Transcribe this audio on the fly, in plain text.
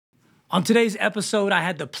On today's episode, I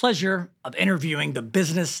had the pleasure of interviewing the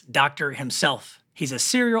business doctor himself. He's a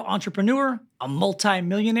serial entrepreneur, a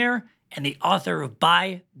multi-millionaire, and the author of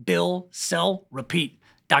Buy, Build, Sell, Repeat,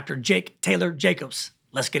 Dr. Jake Tayler Jacobs.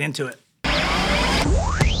 Let's get into it.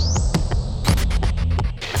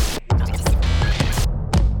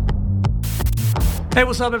 Hey,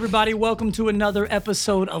 what's up, everybody? Welcome to another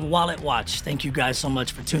episode of Wallet Watch. Thank you guys so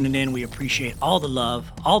much for tuning in. We appreciate all the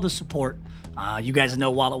love, all the support. You guys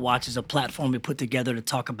know Wallet Watch is a platform we put together to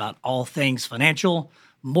talk about all things financial,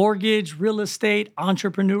 mortgage, real estate,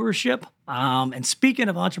 entrepreneurship. And speaking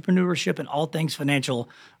of entrepreneurship and all things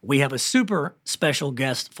financial, we have a super special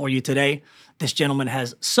guest for you today. This gentleman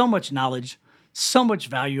has so much knowledge, so much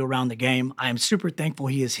value around the game. I am super thankful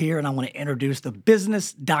he is here, and I want to introduce the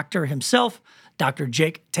business doctor himself, Dr.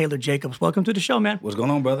 Jake Tayler Jacobs. Welcome to the show, man. What's going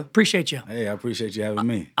on, brother? Appreciate you. Hey, I appreciate you having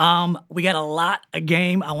me. We got a lot of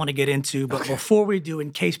game I want to get into, but before we do, in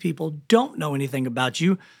case people don't know anything about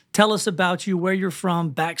you, tell us about you, where you're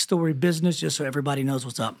from, backstory, business, just so everybody knows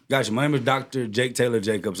what's up. Gotcha. My name is Dr. Jake Tayler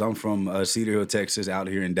Jacobs. I'm from Cedar Hill, Texas, out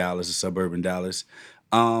here in Dallas, a suburban Dallas.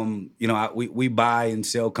 We buy and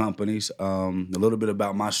sell companies. A little bit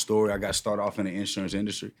about my story. I got started off in the insurance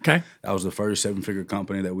industry. Okay. That was the first seven-figure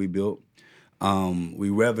company that we built.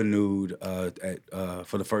 We revenued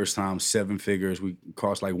for the first time 7 figures. We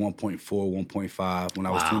crossed like 1.4, 1.5 when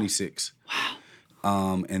I was 26.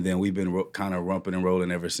 Wow. And then we've been kind of rumping and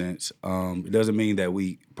rolling ever since. It doesn't mean that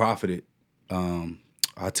we profited.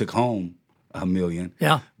 I took home $1 million.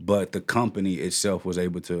 Yeah. But the company itself was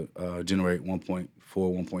able to generate $1.4,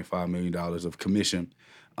 $1.5 million of commission.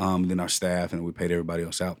 Then our staff, and we paid everybody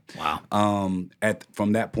else out. Wow.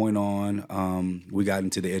 From that point on, we got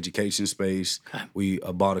into the education space. Okay. We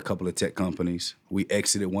bought a couple of tech companies. We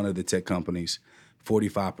exited one of the tech companies,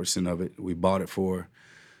 45% of it. We bought it for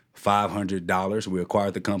 $500. We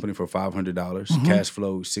acquired the company for $500. Mm-hmm. Cash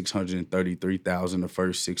flow $633,000 the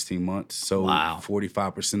first 16 months. So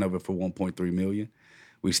 45% of it for $1.3 million.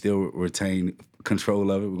 We still retain control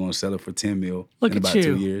of it. We're going to sell it for $10 million in about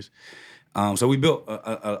 2 years. So we built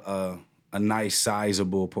a nice,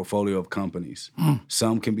 sizable portfolio of companies.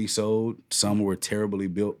 Some can be sold. Some were terribly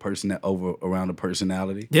built around a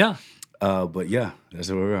personality. Yeah. But yeah, that's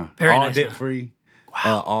where we're at. Very all nice, debt-free,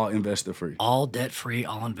 all investor-free. All debt-free,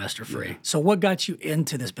 all investor-free. Yeah. So what got you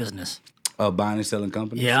into this business? Buying and selling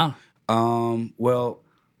companies? Yeah. When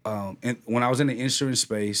I was in the insurance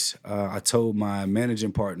space, I told my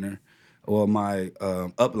managing partner, or my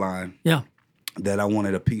upline, that I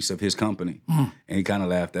wanted a piece of his company. And he kind of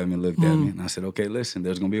laughed at me and looked at me. And I said, okay, listen,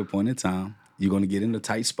 there's going to be a point in time. You're going to get in a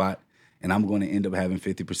tight spot, and I'm going to end up having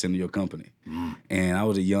 50% of your company. And I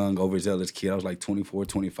was a young, overzealous kid. I was like 24,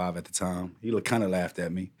 25 at the time. He kind of laughed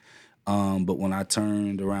at me. But when I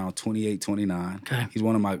turned around 28, 29, he's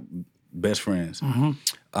one of my best friends.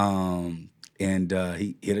 And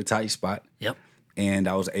he hit a tight spot. Yep. And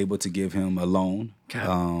I was able to give him a loan.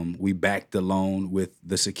 Okay. We backed the loan with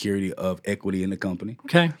the security of equity in the company.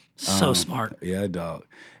 Okay. So smart. Yeah, dog.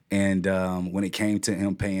 And when it came to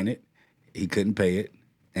him paying it, he couldn't pay it.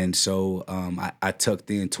 And so I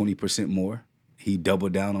tucked in 20% more. He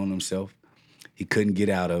doubled down on himself. He couldn't get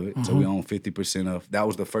out of it. So we own 50% of, that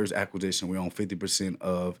was the first acquisition. We own 50%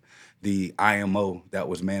 of the IMO that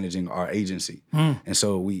was managing our agency. And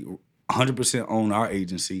so we 100% own our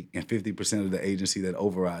agency and 50% of the agency that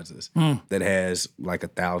overrides us, that has like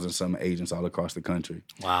 1,000-some agents all across the country.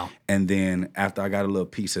 Wow. And then after I got a little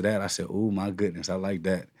piece of that, I said, oh, my goodness, I like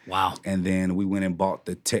that. Wow. And then we went and bought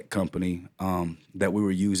the tech company that we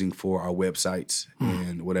were using for our websites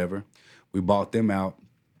and whatever. We bought them out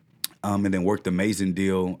and then worked an amazing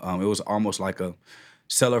deal. It was almost like a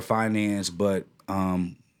seller finance, but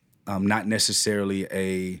not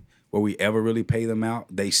necessarily where we ever really pay them out.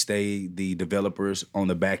 They stay the developers on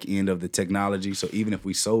the back end of the technology. So even if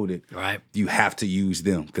we sold it, you have to use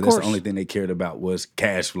them, because that's the only thing they cared about was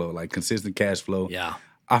cash flow, like consistent cash flow. Yeah.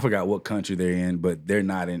 I forgot what country they're in, but they're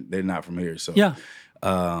not from here. So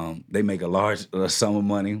they make a large sum of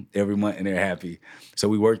money every month, and they're happy. So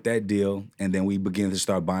we worked that deal, and then we began to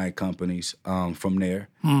start buying companies from there.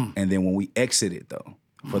 And then when we exited, though,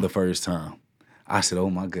 for the first time, I said, oh,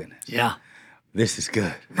 my goodness. Yeah. This is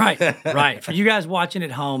good. Right. For you guys watching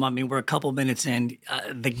at home, I mean, we're a couple minutes in.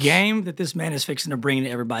 The game that this man is fixing to bring to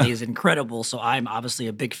everybody is incredible. So I'm obviously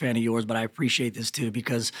a big fan of yours, but I appreciate this too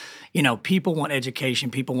because, people want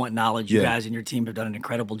education, people want knowledge. You guys and your team have done an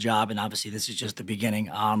incredible job, and obviously this is just the beginning.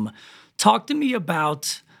 Talk to me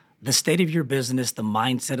about the state of your business, the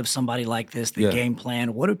mindset of somebody like this, the game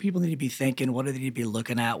plan. What do people need to be thinking? What do they need to be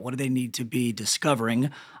looking at? What do they need to be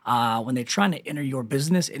discovering when they're trying to enter your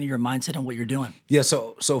business, enter your mindset and what you're doing? Yeah,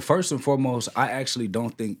 so first and foremost, I actually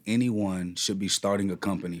don't think anyone should be starting a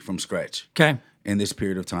company from scratch. Okay. In this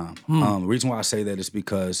period of time. The reason why I say that is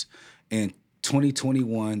because in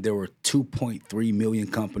 2021, there were 2.3 million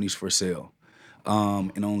companies for sale,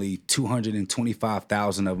 and only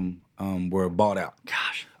 225,000 of them were bought out.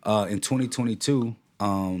 Gosh. In 2022,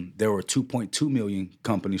 there were 2.2 million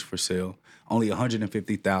companies for sale. Only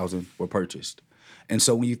 150,000 were purchased. And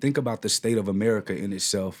so when you think about the state of America in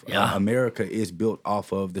itself, America is built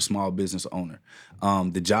off of the small business owner.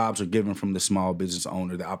 The jobs are given from the small business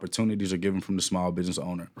owner. The opportunities are given from the small business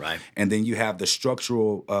owner. Right. And then you have the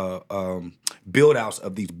structural build-outs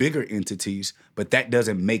of these bigger entities, but that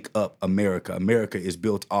doesn't make up America. America is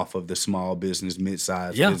built off of the small business,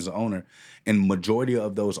 mid-sized business owner. And majority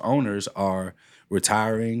of those owners are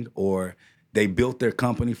retiring, or they built their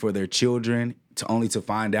company for their children only to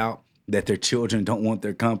find out that their children don't want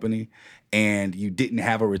their company, and you didn't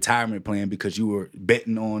have a retirement plan because you were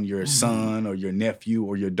betting on your son or your nephew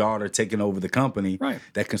or your daughter taking over the company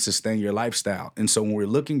that can sustain your lifestyle. And so when we're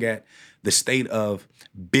looking at the state of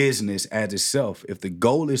business as itself, if the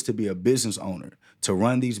goal is to be a business owner, to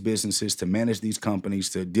run these businesses, to manage these companies,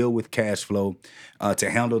 to deal with cash flow, to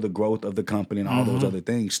handle the growth of the company and all those other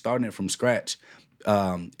things, starting it from scratch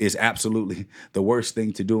is absolutely the worst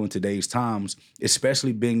thing to do in today's times,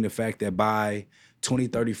 especially being the fact that by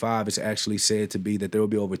 2035, it's actually said to be that there will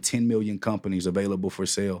be over 10 million companies available for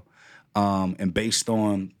sale. And based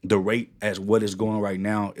on the rate as what is going right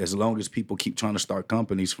now, as long as people keep trying to start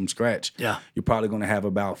companies from scratch, you're probably going to have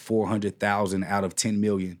about 400,000 out of 10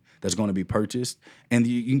 million that's going to be purchased. And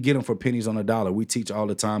you can get them for pennies on a dollar. We teach all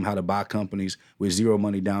the time how to buy companies with zero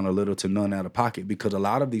money down or little to none out of pocket, because a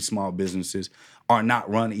lot of these small businesses are not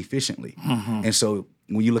run efficiently. And so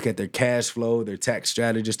when you look at their cash flow, their tax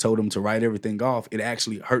strategist told them to write everything off, it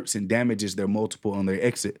actually hurts and damages their multiple on their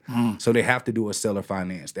exit. So they have to do a seller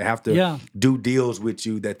finance. They have to do deals with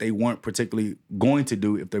you that they weren't particularly going to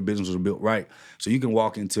do if their business was built right. So you can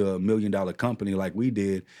walk into $1 million company like we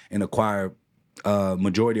did and acquire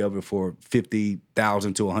majority of it for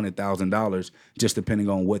 $50,000 to $100,000, just depending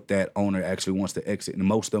on what that owner actually wants to exit. And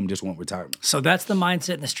most of them just want retirement. So that's the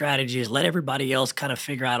mindset and the strategy, is let everybody else kind of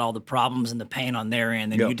figure out all the problems and the pain on their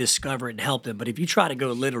end, and you discover it and help them. But if you try to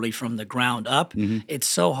go literally from the ground up, it's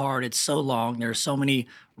so hard, it's so long, there's so many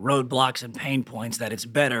roadblocks and pain points that it's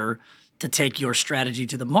better to take your strategy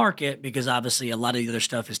to the market, because obviously a lot of the other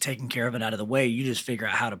stuff is taken care of and out of the way. You just figure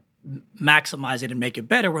out how to maximize it and make it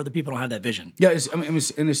better where the people don't have that vision. Yeah,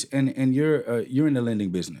 and you're in the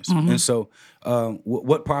lending business, and so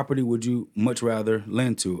what property would you much rather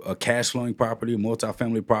lend to? A cash flowing property, a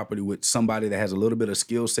multifamily property with somebody that has a little bit of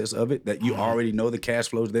skill sets of it that you already know the cash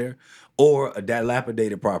flows there, or a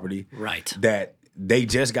dilapidated property, that they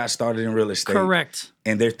just got started in real estate. Correct.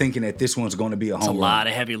 And they're thinking that this one's going to be a home run. It's a lot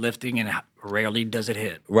of heavy lifting, and rarely does it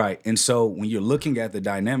hit. Right. And so when you're looking at the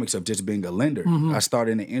dynamics of just being a lender, I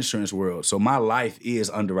started in the insurance world. So my life is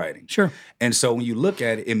underwriting. Sure. And so when you look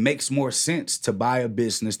at it, it makes more sense to buy a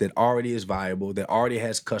business that already is viable, that already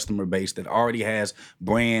has customer base, that already has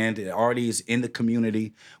brand, that already is in the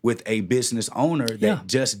community, with a business owner that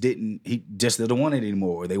just doesn't want it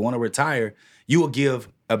anymore, or they want to retire. You will give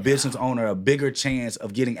a business owner a bigger chance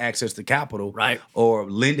of getting access to capital, or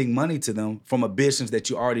lending money to them from a business that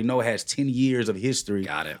you already know has 10 years of history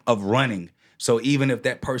of running. So even if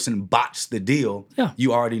that person botched the deal,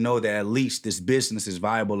 you already know that at least this business is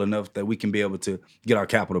viable enough that we can be able to get our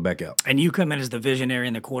capital back out. And you come in as the visionary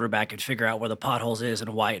and the quarterback and figure out where the potholes is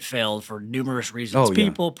and why it failed for numerous reasons.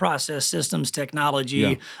 People, process, systems,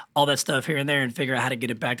 technology, all that stuff here and there, and figure out how to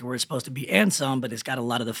get it back to where it's supposed to be, and some, but it's got a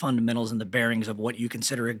lot of the fundamentals and the bearings of what you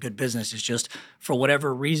consider a good business. It's just, for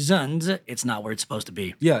whatever reasons, it's not where it's supposed to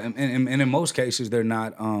be. Yeah, and in most cases, they're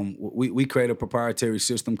not. We create a proprietary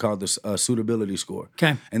system called the suitability score.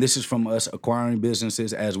 Okay. And this is from us acquiring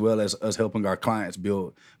businesses as well as us helping our clients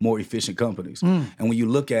build more efficient companies. And when you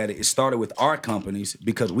look at it, it started with our companies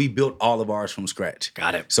because we built all of ours from scratch.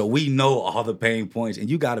 Got it. So we know all the pain points, and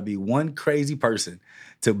you got to be one crazy person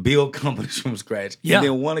to build companies from scratch and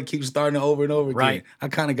then want to keep starting over and over again. I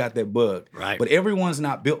kind of got that bug. But everyone's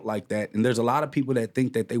not built like that. And there's a lot of people that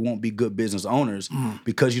think that they won't be good business owners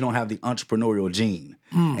because you don't have the entrepreneurial gene.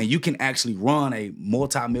 And you can actually run a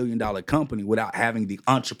multi-million-dollar company without having the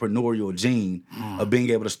entrepreneurial gene of being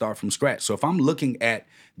able to start from scratch. So if I'm looking at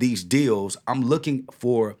these deals, I'm looking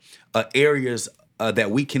for areas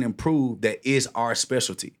that we can improve that is our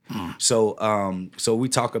specialty. So we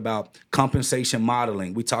talk about compensation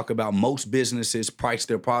modeling. We talk about most businesses price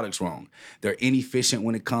their products wrong. They're inefficient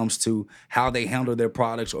when it comes to how they handle their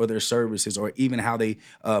products or their services, or even how they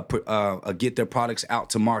get their products out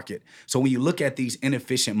to market. So when you look at these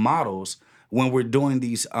inefficient models, when we're doing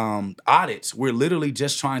these audits, we're literally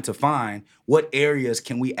just trying to find what areas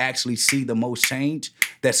can we actually see the most change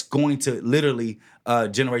that's going to literally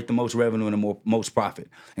generate the most revenue and the most profit.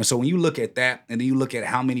 And so when you look at that, and then you look at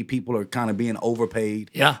how many people are kind of being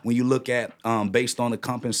overpaid, when you look at based on the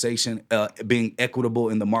compensation being equitable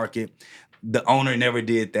in the market, the owner never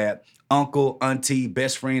did that. Uncle, auntie,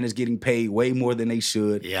 best friend is getting paid way more than they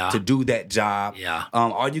should to do that job.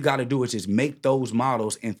 All you got to do is just make those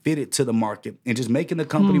models and fit it to the market, and just making the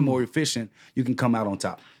company more efficient, you can come out on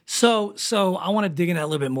top. So I want to dig in that a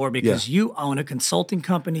little bit more, because you own a consulting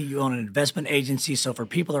company, you own an investment agency. So for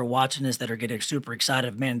people that are watching this that are getting super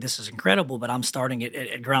excited, man, this is incredible, but I'm starting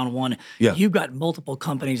at ground one. You've got multiple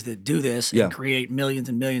companies that do this and create millions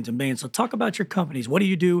and millions and millions. So talk about your companies. What do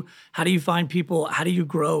you do? How do you find people? How do you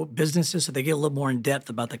grow businesses so they get a little more in depth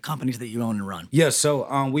about the companies that you own and run?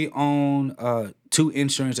 So we own 2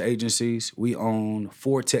 insurance agencies. We own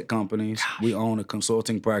 4 tech companies. We own a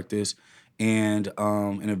consulting practice, and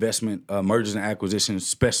an investment mergers and acquisitions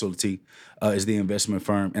specialty is the investment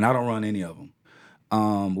firm, and I don't run any of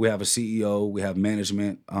them. We have a CEO, we have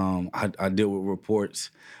management. I deal with reports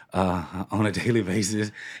on a daily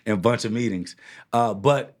basis and a bunch of meetings.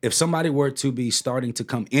 But if somebody were to be starting to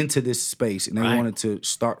come into this space and they wanted to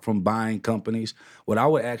start from buying companies, what I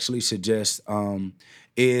would actually suggest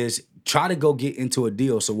is try to go get into a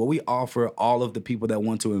deal. So what we offer all of the people that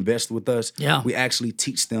want to invest with us, we actually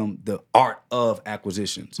teach them the art of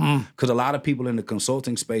acquisitions. Because a lot of people in the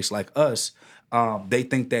consulting space like us, they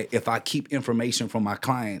think that if I keep information from my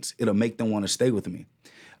clients, it'll make them want to stay with me.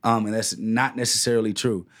 And that's not necessarily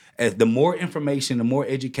true. As the more information, the more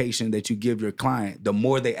education that you give your client, the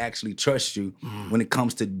more they actually trust you when it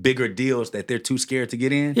comes to bigger deals that they're too scared to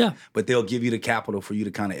get in, but they'll give you the capital for you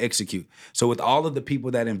to kind of execute. So with all of the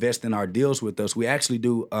people that invest in our deals with us, we actually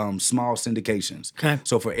do small syndications.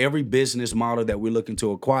 So for every business model that we're looking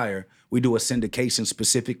to acquire, we do a syndication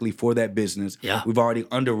specifically for that business. We've already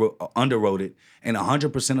underwrote it, and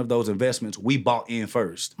 100% of those investments, we bought in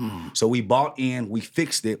first. So we bought in, we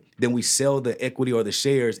fixed it, then we sell the equity or the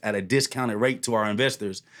shares at a discounted rate to our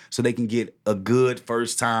investors so they can get a good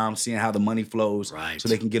first time seeing how the money flows so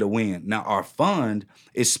they can get a win. Now, our fund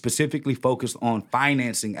is specifically focused on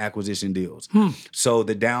financing acquisition deals. So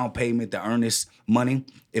the down payment, the earnest money,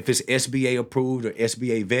 if it's SBA approved or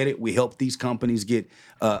SBA vetted, we help these companies get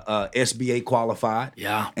SBA qualified.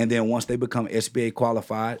 And then once they become SBA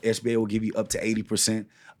qualified, SBA will give you up to 80%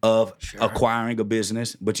 of acquiring a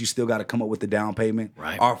business, but you still got to come up with the down payment.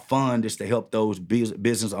 Our fund is to help those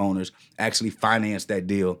business owners actually finance that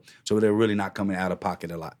deal, so they're really not coming out of pocket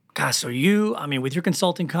a lot. Gosh, so with your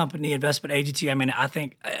consulting company, investment agency, I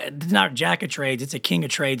think it's not a jack of trades, it's a king of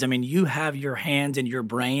trades. You have your hands in your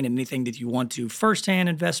brain and anything that you want to. Firsthand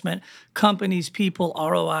investment, companies, people,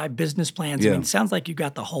 ROI, business plans. It sounds like you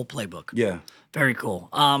got the whole playbook. Very cool.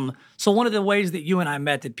 So one of the ways that you and I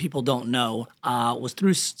met that people don't know was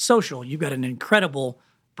through social. You've got an incredible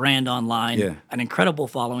brand online, an incredible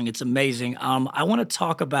following. It's amazing. I want to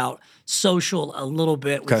talk about social a little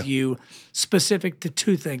bit with you, specific to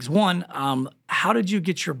 2 things. One, how did you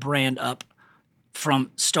get your brand up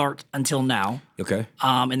from start until now?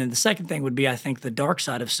 And then the second thing would be, I think, the dark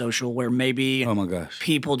side of social, where maybe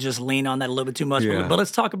people just lean on that a little bit too much. But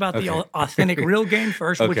let's talk about the authentic, real game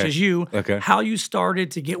first, which is you, how you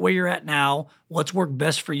started to get where you're at now, what's worked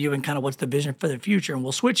best for you, and kind of what's the vision for the future. And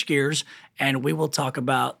we'll switch gears, and we will talk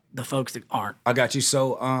about the folks that aren't. I got you.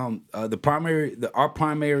 So our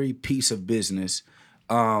primary piece of business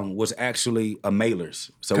was actually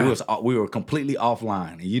mailers. So we were completely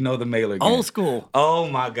offline. And you know the mailer game. Old school. Oh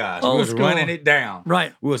my gosh. We was running it down.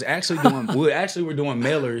 We were actually doing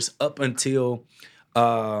mailers up until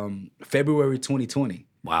February 2020.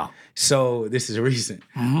 Wow. So this is recent.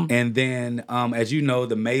 And then, as you know,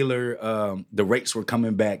 the mailer, the rates were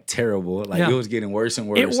coming back terrible. It was getting worse and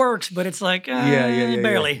worse. It works, but it's like,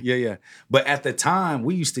 barely. But at the time,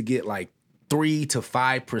 we used to get like 3 to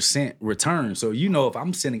 5% return. So, if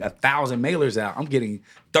I'm sending 1,000 mailers out, I'm getting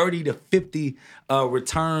 30 to 50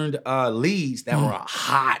 returned leads that were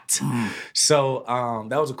hot. So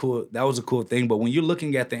that was a cool thing. But when you're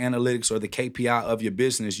looking at the analytics or the KPI of your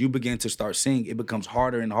business, you begin to start seeing it becomes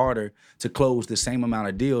harder and harder to close the same amount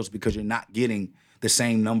of deals, because you're not getting the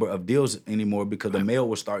same number of deals anymore, because the mail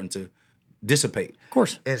was starting to dissipate. Of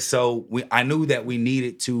course. And so I knew that we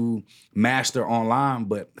needed to master online,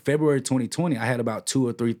 but February 2020, I had about 2,000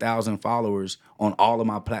 or 3,000 followers on all of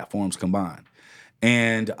my platforms combined.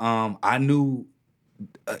 And I knew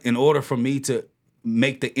in order for me to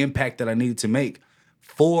make the impact that I needed to make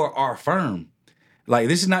for our firm, like,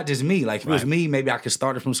 this is not just me. Like, if it was me, maybe I could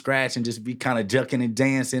start it from scratch and just be kind of jucking and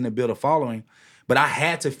dancing and build a following. But I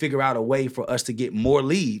had to figure out a way for us to get more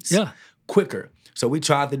leads quicker. So we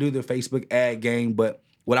tried to do the Facebook ad game, but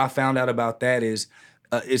what I found out about that is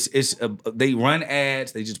they run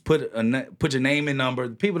ads. They just put your name and number.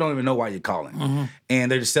 People don't even know why you're calling,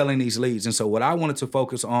 and they're just selling these leads. And so what I wanted to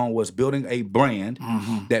focus on was building a brand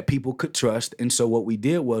that people could trust. And so what we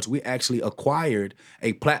did was we actually acquired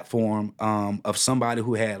a platform of somebody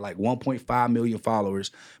who had like 1.5 million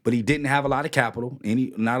followers, but he didn't have a lot of capital,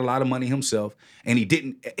 not a lot of money himself, and he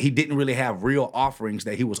didn't really have real offerings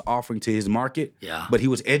that he was offering to his market. Yeah. But he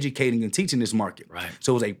was educating and teaching this market. Right.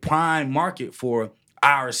 So it was a prime market for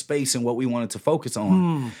our space and what we wanted to focus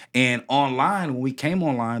on. And online, when we came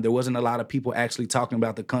online, there wasn't a lot of people actually talking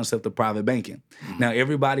about the concept of private banking. Now,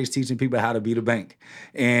 everybody's teaching people how to be the bank.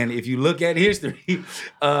 And if you look at history,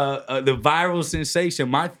 the viral sensation,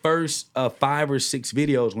 my first 5 or 6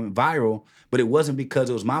 videos went viral, but it wasn't because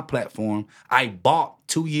it was my platform. I bought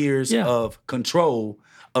 2 years of control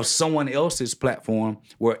of someone else's platform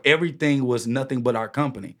where everything was nothing but our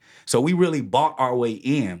company. So we really bought our way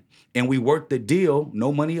in. And we worked the deal,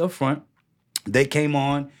 no money up front. They came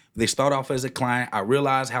on. They start off as a client. I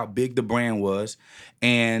realized how big the brand was.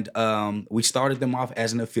 And we started them off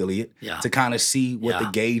as an affiliate to kind of see what the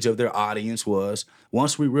gauge of their audience was.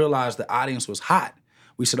 Once we realized the audience was hot,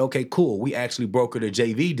 we said, okay, cool. We actually brokered a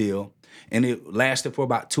JV deal. And it lasted for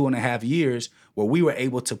about 2.5 years, where we were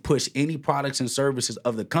able to push any products and services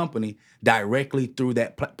of the company directly through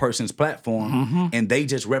that person's platform. And they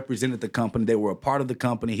just represented the company. They were a part of the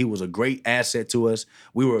company. He was a great asset to us.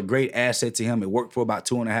 We were a great asset to him. It worked for about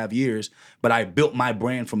 2.5 years. But I built my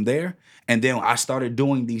brand from there. And then I started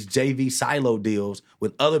doing these JV silo deals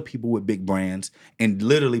with other people with big brands and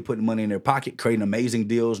literally putting money in their pocket, creating amazing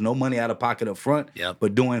deals, no money out of pocket up front,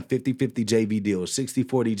 but doing 50-50 JV deals,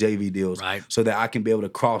 60-40 JV deals, so that I can be able to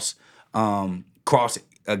cross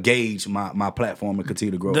gauge my platform and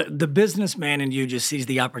continue to grow. The businessman in you just sees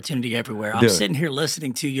the opportunity everywhere. I'm sitting here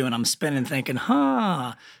listening to you and I'm spinning thinking,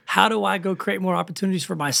 how do I go create more opportunities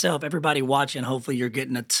for myself? Everybody watching, hopefully you're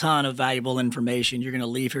getting a ton of valuable information. You're going to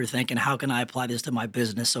leave here thinking, how can I apply this to my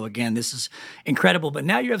business? So again, this is incredible. But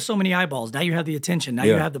now you have so many eyeballs. Now you have the attention. Now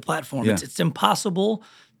you have the platform. It's impossible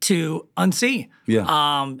to unsee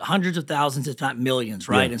hundreds of thousands, if not millions,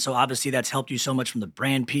 right? And so obviously that's helped you so much from the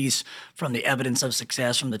brand piece, from the evidence of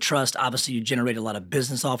success, from the trust. Obviously you generate a lot of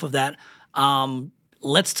business off of that.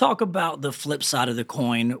 Let's talk about the flip side of the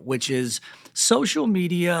coin, which is social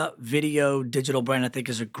media, video, digital brand, I think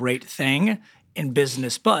is a great thing in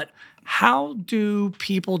business. But how do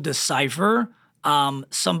people decipher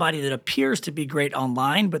somebody that appears to be great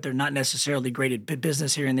online, but they're not necessarily great at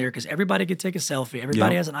business here and there? Because everybody could take a selfie.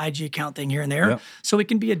 Everybody has an IG account thing here and there. So it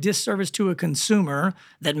can be a disservice to a consumer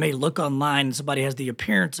that may look online and somebody has the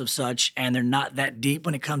appearance of such, and they're not that deep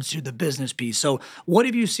when it comes to the business piece. So what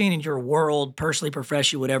have you seen in your world, personally,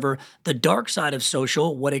 professionally, whatever, the dark side of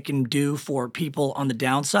social, what it can do for people on the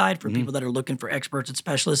downside, for people that are looking for experts and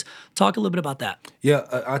specialists? Talk a little bit about that.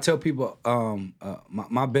 Yeah, I tell people,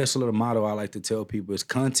 my best little motto I like to tell people is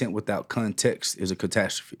content without context is a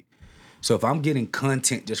catastrophe. So if I'm getting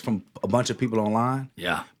content just from a bunch of people online,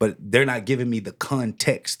 but they're not giving me the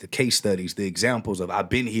context, the case studies, the examples of I've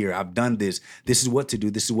been here, I've done this, this is what to do,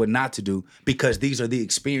 this is what not to do, because these are the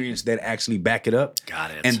experience that actually back it up.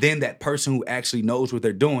 Got it. And then that person who actually knows what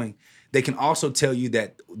they're doing, they can also tell you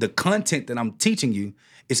that the content that I'm teaching you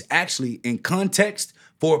is actually in context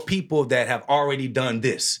for people that have already done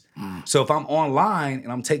this. So if I'm online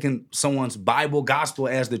and I'm taking someone's Bible gospel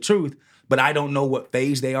as the truth, but I don't know what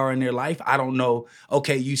phase they are in their life, I don't know,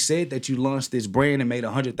 okay, you said that you launched this brand and made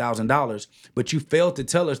 $100,000, but you failed to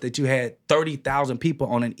tell us that you had 30,000 people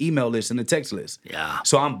on an email list and a text list.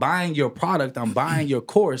 So I'm buying your product, I'm buying your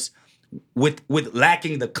course with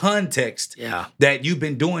lacking the context that you've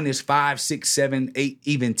been doing this 5, 6, 7, 8,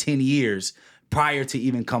 even 10 years prior to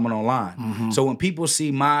even coming online. So when people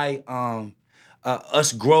see my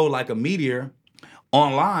us grow like a meteor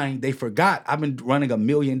online, they forgot I've been running $1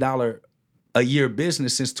 million a year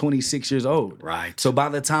business since 26 years old. Right. So by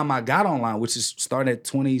the time I got online, which is starting at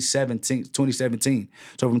 2017.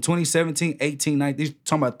 So from 2017, 18, 19,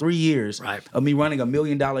 talking about 3 years of me running $1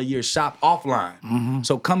 million a year shop offline.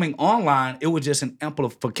 So coming online, it was just an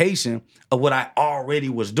amplification of what I already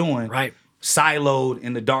was doing. siloed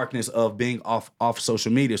in the darkness of being off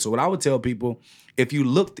social media. So what I would tell people, if you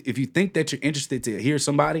think that you're interested to hear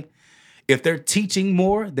somebody, if they're teaching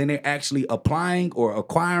more than they're actually applying or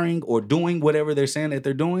acquiring or doing whatever they're saying that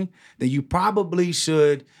they're doing, then you probably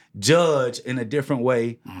should judge in a different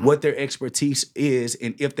way what their expertise is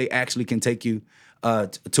and if they actually can take you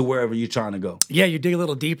to wherever you're trying to go. Yeah, you dig a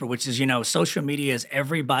little deeper, which is, social media is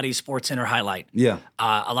everybody's Sports Center highlight. Yeah.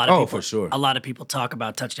 A lot of people, for sure. A lot of people talk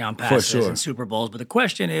about touchdown passes and Super Bowls, but the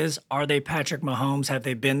question is, are they Patrick Mahomes? Have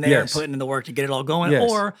they been there putting in the work to get it all going? Yes.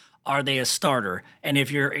 Or are they a starter? And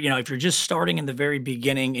if you're just starting in the very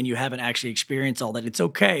beginning and you haven't actually experienced all that, it's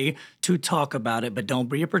okay to talk about it, but don't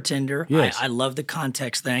be a pretender. Yes. I love the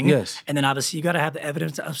context thing. Yes. And then obviously you got to have the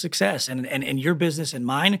evidence of success. And in your business and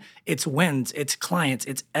mine, it's wins, it's clients,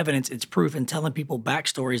 it's evidence, it's proof, and telling people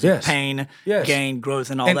backstories of pain, gain,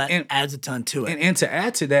 growth, and all that adds a ton to it. And to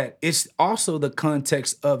add to that, it's also the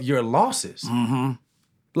context of your losses.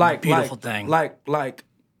 Mm-hmm. Beautiful thing. Like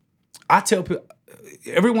I tell people,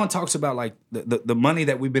 everyone talks about like the money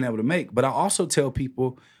that we've been able to make, but I also tell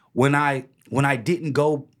people when I didn't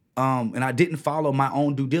go and I didn't follow my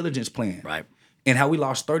own due diligence plan, right, and how we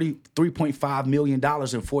lost $33.5 million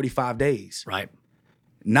in 45 days, right,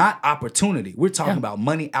 not opportunity. We're talking about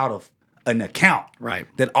money out of an account, right,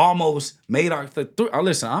 that almost made our.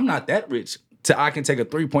 Listen, I'm not that rich. I can take a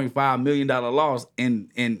 $3.5 million loss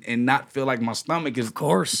and not feel like my stomach is. Of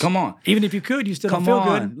course. Come on. Even if you could, you still don't feel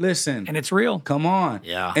good. Listen. And it's real. Come on.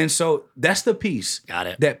 Yeah. And so that's the piece. Got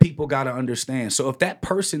it. That people got to understand. So if that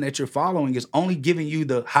person that you're following is only giving you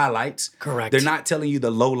the highlights. Correct. They're not telling you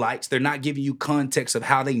the lowlights. They're not giving you context of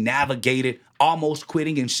how they navigated almost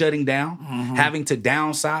quitting and shutting down, having to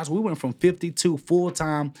downsize. We went from 52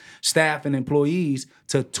 full-time staff and employees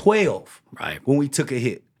to 12 when we took a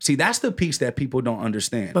hit. See, that's the piece that people don't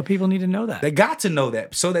understand. But people need to know that. They got to know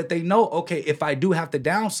that so that they know, okay, if I do have to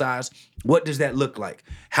downsize, what does that look like?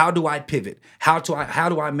 How do I pivot? How do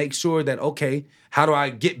I make sure that, okay, how do I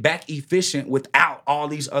get back efficient without all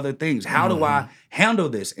these other things? How do I handle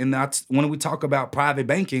this? And that's when we talk about private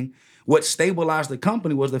banking, what stabilized the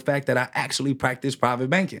company was the fact that I actually practiced private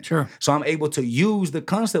banking. Sure. So I'm able to use the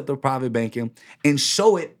concept of private banking and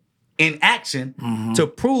show it in action to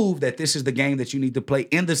prove that this is the game that you need to play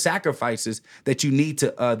and the sacrifices that you need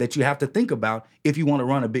to that you have to think about if you want to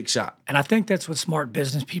run a big shot. And I think that's what smart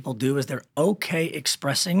business people do is they're okay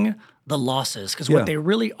expressing the losses because what they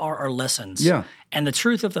really are lessons. Yeah. And the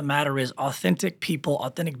truth of the matter is authentic people,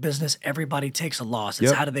 authentic business, everybody takes a loss.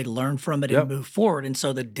 It's how do they learn from it and move forward. And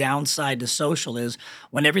so the downside to social is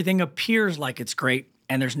when everything appears like it's great,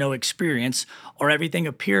 and there's no experience, or everything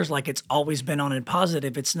appears like it's always been on and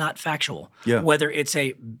positive, it's not factual. Yeah. Whether it's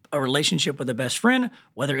a relationship with a best friend,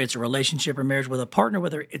 whether it's a relationship or marriage with a partner,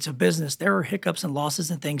 whether it's a business, there are hiccups and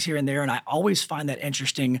losses and things here and there. And I always find that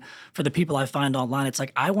interesting for the people I find online. It's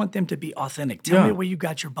like, I want them to be authentic. Tell me where you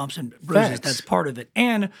got your bumps and bruises. Facts. That's part of it.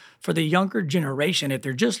 And for the younger generation, if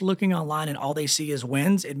they're just looking online and all they see is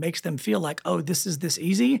wins, it makes them feel like, oh, this is this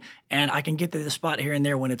easy and I can get to this spot here and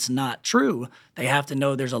there when it's not true. They have to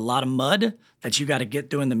know there's a lot of mud that you got to get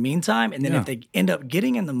through in the meantime. And then if they end up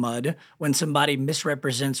getting in the mud, when somebody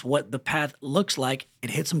misrepresents what the path looks like, it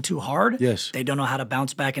hits them too hard. Yes. They don't know how to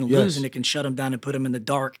bounce back and lose, and it can shut them down and put them in the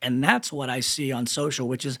dark. And that's what I see on social,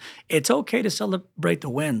 which is it's okay to celebrate the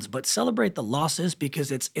wins, but celebrate the losses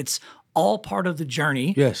because it's all part of the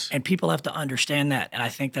journey. Yes. And people have to understand that. And I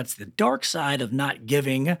think that's the dark side of not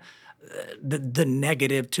giving the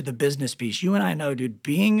negative to the business piece. You and I know, dude,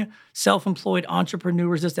 being self-employed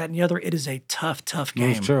entrepreneurs, this, that, and the other, it is a tough game.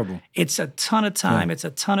 It's terrible. It's a ton of time. It's a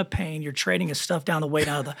ton of pain. You're trading a stuff down the way.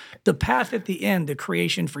 Now, the path at the end, the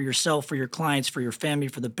creation for yourself, for your clients, for your family,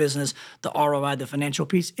 for the business, the ROI, the financial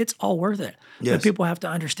piece, it's all worth it. Yes. But people have to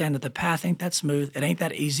understand that the path ain't that smooth. It ain't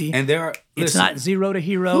that easy. And it's not zero to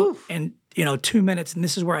hero. And 2 minutes. And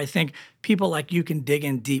this is where I think people like you can dig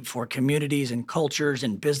in deep for communities and cultures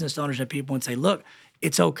and business owners and people and say, look,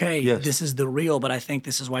 it's okay. Yes. This is the real, but I think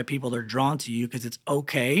this is why people are drawn to you because it's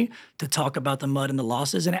okay to talk about the mud and the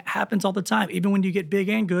losses. And it happens all the time. Even when you get big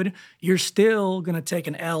and good, you're still going to take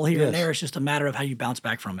an L here and there. It's just a matter of how you bounce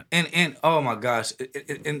back from it. And oh my gosh.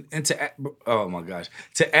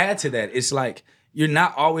 To add to that, it's like you're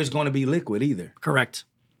not always going to be liquid either. Correct.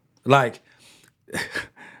 Like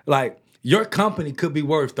your company could be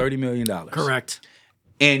worth $30 million. Correct.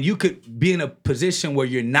 And you could be in a position where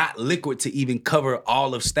you're not liquid to even cover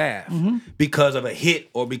all of staff because of a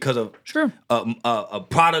hit or because of a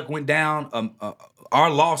product went down.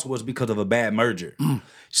 Our loss was because of a bad merger.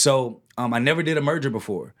 So I never did a merger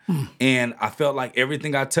before, and I felt like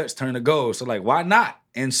everything I touched turned to gold. So like, why not?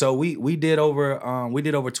 And so we did over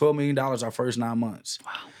 $12 million our first 9 months.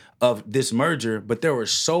 Wow. Of this merger, but there were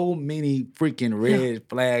so many freaking red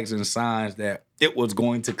flags and signs that it was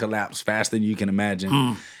going to collapse faster than you can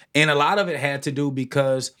imagine. And a lot of it had to do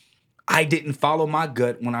because I didn't follow my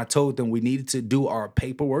gut when I told them we needed to do our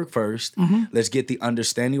paperwork first. Let's get the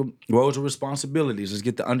understanding of roles and responsibilities. Let's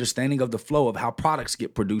get the understanding of the flow of how products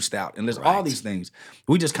get produced out. And there's all these things.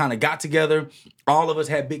 We just kind of got together. All of us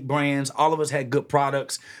had big brands. All of us had good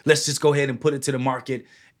products. Let's just go ahead and put it to the market.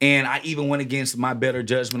 And I even went against my better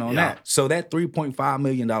judgment on that. So that $3.5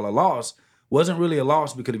 million loss wasn't really a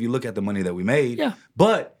loss because if you look at the money that we made,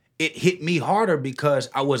 but it hit me harder because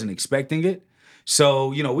I wasn't expecting it.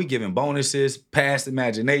 So, you know, we giving bonuses, past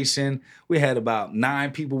imagination. We had about 9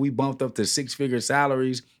 people we bumped up to 6-figure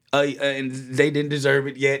salaries, and they didn't deserve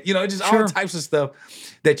it yet. You know, just all types of stuff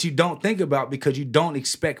that you don't think about because you don't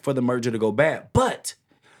expect for the merger to go bad. But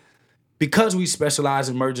because we specialize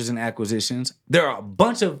in mergers and acquisitions, there are a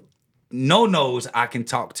bunch of no-nos I can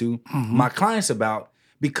talk to my clients about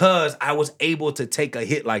because I was able to take a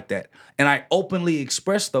hit like that. And I openly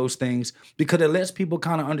express those things because it lets people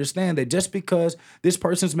kind of understand that just because this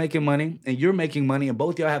person's making money and you're making money and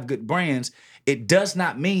both y'all have good brands, it does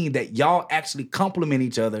not mean that y'all actually complement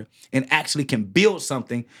each other and actually can build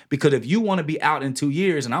something. Because if you want to be out in 2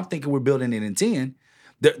 years, and I'm thinking we're building it in 10,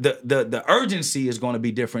 the urgency is going to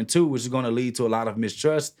be different too, which is going to lead to a lot of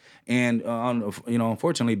mistrust and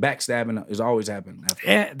unfortunately, backstabbing is always happening.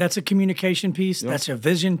 Yeah, that's a communication piece. That's a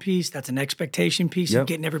vision piece. That's an expectation piece of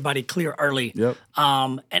getting everybody clear early.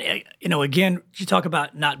 And again, you talk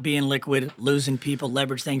about not being liquid, losing people,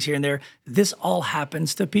 leverage things here and there. This all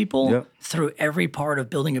happens to people through every part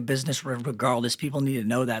of building a business. Regardless, people need to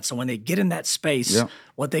know that. So when they get in that space,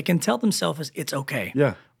 what they can tell themselves is it's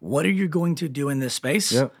okay. What are you going to do in this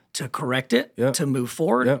space to correct it, to move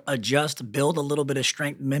forward, adjust, build a little bit of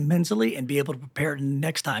strength mentally, and be able to prepare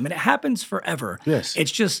next time? And it happens forever.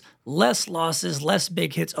 It's just less losses, less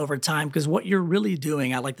big hits over time, because what you're really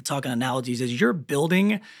doing, I like to talk in analogies, is you're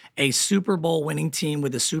building a Super Bowl winning team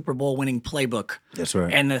with a Super Bowl winning playbook. That's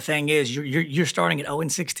right. And the thing is, you're starting at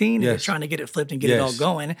 0-16, and you're trying to get it flipped and get it all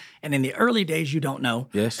going. And in the early days, you don't know.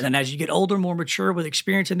 And then as you get older, more mature with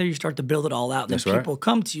experience in there, you start to build it all out. And then people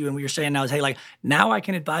come to you, and what you're saying now is, hey, like, now I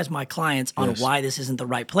can advise my clients on why this isn't the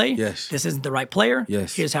right play. This isn't the right player.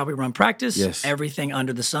 Here's how we run practice. Everything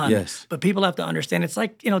under the sun. But people have to understand, it's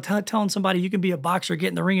like, telling somebody you can be a boxer, get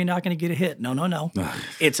in the ring, you're not going to get a hit. No.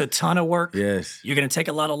 It's a ton of work. You're going to take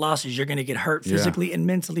a lot of losses. You're going to get hurt physically and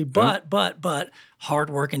mentally. But hard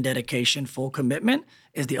work and dedication, full commitment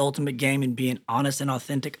is the ultimate game, and being honest and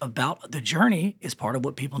authentic about the journey is part of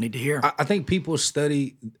what people need to hear. I think people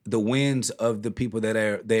study the wins of the people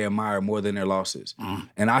that they admire more than their losses.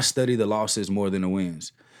 And I study the losses more than the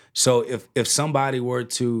wins. So if somebody were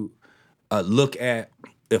to look at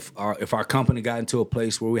if our company got into a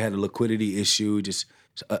place where we had a liquidity issue, just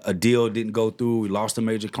a deal didn't go through, we lost a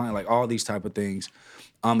major client, like all these type of things,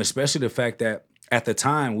 especially the fact that at the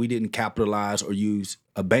time we didn't capitalize or use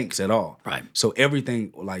banks at all. So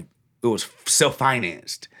everything, like, it was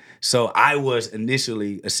self-financed. So I was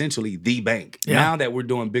essentially the bank. Now that we're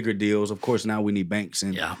doing bigger deals, of course, now we need banks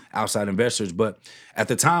and outside investors. But at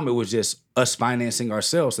the time, it was just us financing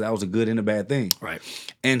ourselves. So that was a good and a bad thing.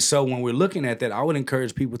 And so when we're looking at that, I would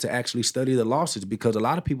encourage people to actually study the losses, because a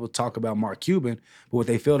lot of people talk about Mark Cuban, but what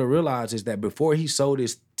they fail to realize is that before he sold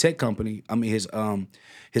his tech company,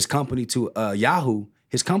 his company to Yahoo,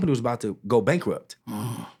 his company was about to go bankrupt.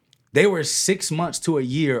 They were 6 months to a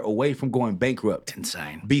year away from going bankrupt.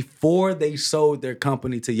 Insane. Before they sold their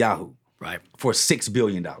company to Yahoo. For $6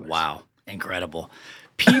 billion. Wow. Incredible.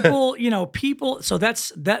 People, so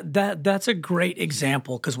that's a great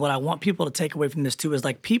example, because what I want people to take away from this too is,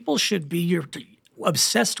 like, people should be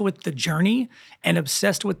obsessed with the journey and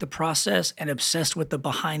obsessed with the process and obsessed with the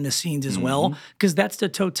behind the scenes as well, because that's the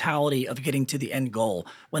totality of getting to the end goal.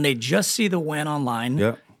 When they just see the win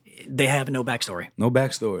online, they have no backstory. No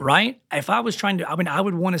backstory. Right? If I was trying to, I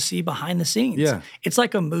would want to see behind the scenes. It's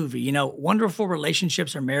like a movie, wonderful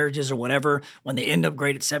relationships or marriages or whatever, when they end up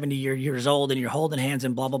great at 70 years old and you're holding hands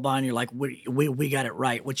and blah, blah, blah, and you're like, we got it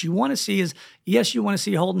right. What you want to see is, yes, you want to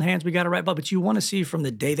see holding hands, we got it right, but you want to see from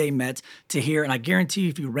the day they met to here. And I guarantee you,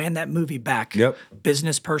 if you ran that movie back,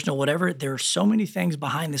 business, personal, whatever, there are so many things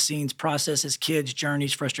behind the scenes, processes, kids,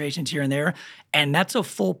 journeys, frustrations here and there. And that's a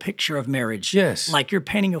full picture of marriage. Like, you're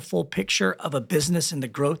painting a full picture of a business and the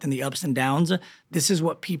growth and the ups and downs, this is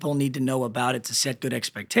what people need to know about it to set good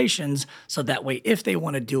expectations. So that way, if they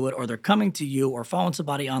want to do it or they're coming to you or following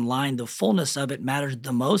somebody online, the fullness of it matters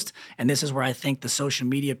the most. And this is where I think the social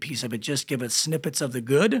media piece of it, just give us snippets of the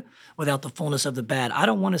good without the fullness of the bad. I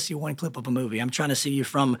don't want to see one clip of a movie. I'm trying to see you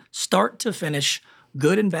from start to finish,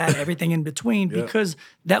 good and bad, everything in between, because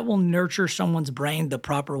that will nurture someone's brain the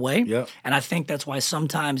proper way. And I think that's why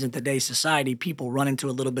sometimes in today's society, people run into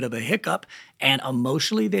a little bit of a hiccup and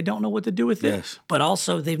emotionally they don't know what to do with it. But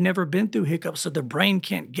also they've never been through hiccups, so their brain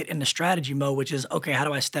can't get into strategy mode, which is, okay, how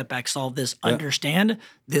do I step back, solve this, understand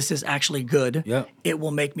this is actually good. It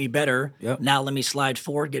will make me better. Now let me slide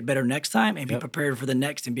forward, get better next time, and be prepared for the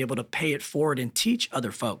next and be able to pay it forward and teach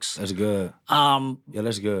other folks. That's good.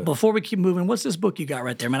 That's good. Before we keep moving, what's this book you got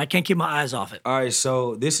right there, man? I can't keep my eyes off it. All right,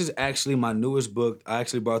 so this is actually my newest book. I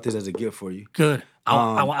actually brought this as a gift for you. Good.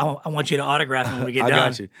 I want you to autograph it when we get done. I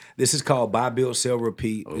got you. This is called Buy, Build, Sell,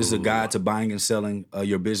 Repeat. This is a guide to buying and selling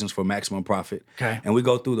your business for maximum profit. And we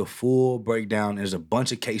go through the full breakdown. There's a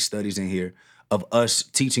bunch of case studies in here of us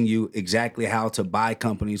teaching you exactly how to buy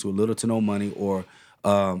companies with little to no money or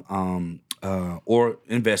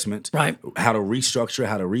investments, how to restructure,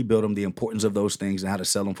 how to rebuild them, the importance of those things, and how to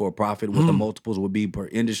sell them for a profit, what the multiples would be per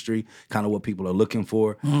industry, kind of what people are looking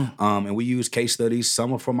for. And we use case studies.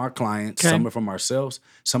 Some are from our clients, some are from ourselves,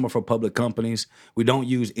 some are from public companies. We don't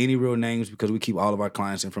use any real names because we keep all of our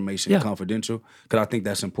clients' information confidential, because I think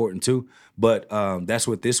that's important too. But that's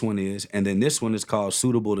what this one is. And then this one is called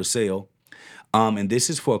Suitable to Sell. And this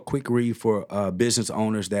is for a quick read for business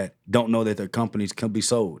owners that don't know that their companies can be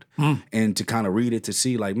sold, and to kind of read it to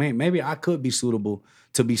see, like, man, maybe I could be suitable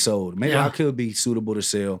to be sold. Maybe I could be suitable to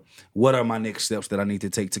sell. What are my next steps that I need to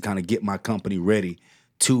take to kind of get my company ready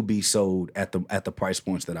to be sold at the price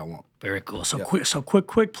points that I want? Very cool. So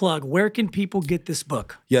quick plug. Where can people get this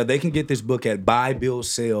book? Yeah, they can get this book at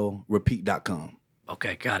buybuildsellrepeat.com.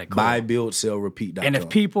 Okay, got it. Cool. Buybuildsellrepeat.com. And if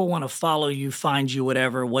people want to follow you, find you,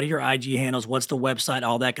 whatever, what are your IG handles? What's the website?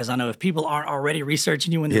 All that, because I know if people aren't already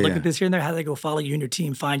researching you when they look at this here and there, how do they go follow you and your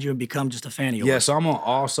team, find you, and become just a fan of yours? Yeah, so I'm on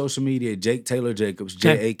all social media. Jake Tayler Jacobs,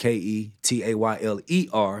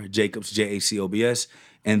 JakeTayler Jacobs, JACOBS.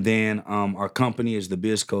 And then our company is the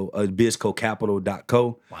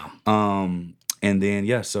bizcocapital.co. Wow. And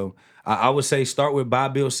then so I would say start with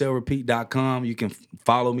buybuildsellrepeat.com. You can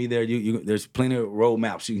follow me there. There's plenty of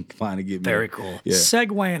roadmaps you can find to get me. Very cool. Yeah.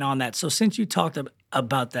 Segueing on that, so since you talked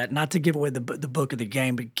about that, not to give away the book of the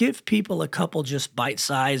game, but give people a couple just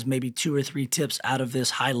bite-sized, maybe 2 or 3 tips out of this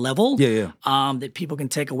high level that people can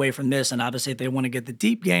take away from this. And obviously, if they want to get the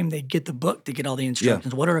deep game, they get the book to get all the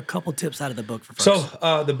instructions. What are a couple tips out of the book for folks?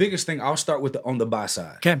 So the biggest thing, I'll start with on the buy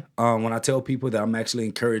side. Okay. When I tell people that I'm actually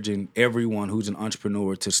encouraging everyone who's an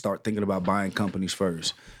entrepreneur to start thinking about buying companies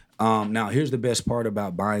first. Now, here's the best part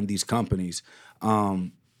about buying these companies.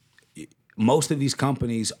 Most of these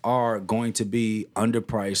companies are going to be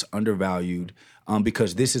underpriced, undervalued,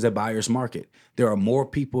 because this is a buyer's market. There are more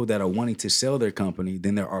people that are wanting to sell their company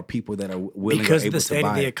than there are people that are willing because or able of the state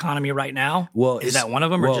of the economy right now. Well, is that one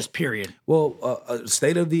of them, or just period? Well,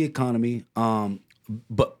 state of the economy.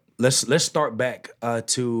 But let's start back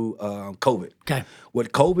to COVID. Okay.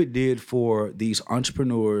 What COVID did for these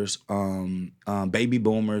entrepreneurs, baby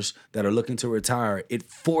boomers that are looking to retire, it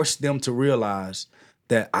forced them to realize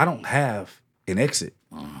that I don't have an exit.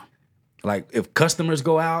 Like, if customers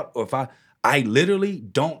go out, or if I literally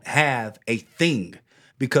don't have a thing,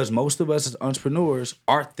 because most of us as entrepreneurs,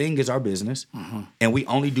 our thing is our business, and we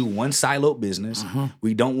only do one siloed business.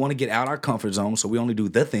 We don't want to get out our comfort zone, so we only do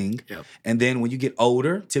the thing. And then when you get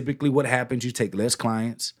older, typically what happens, you take less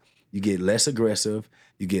clients, you get less aggressive,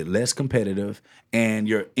 you get less competitive, and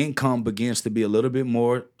your income begins to be a little bit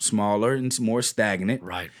more smaller and more stagnant.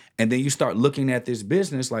 Right. And then you start looking at this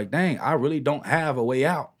business like, dang, I really don't have a way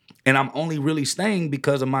out. And I'm only really staying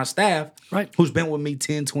because of my staff, who's been with me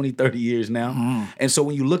 10, 20, 30 years now. And so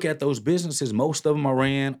when you look at those businesses, most of them are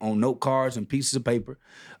ran on note cards and pieces of paper.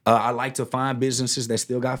 I like to find businesses that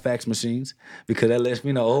still got fax machines, because that lets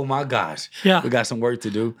me know, oh my gosh, we got some work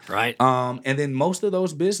to do. Right. And then most of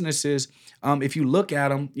those businesses, if you look at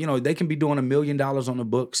them, they can be doing $1 million on the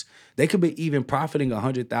books. They could be even profiting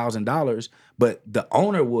 $100,000, but the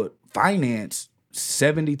owner would finance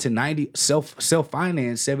 70 to 90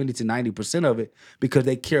 self-finance 70 to 90% of it, because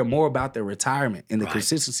they care more about their retirement and the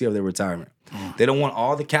consistency of their retirement. They don't want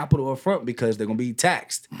all the capital up front because they're going to be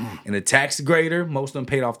taxed. And the tax grader, most of them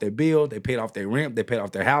paid off their bill, they paid off their rent, they paid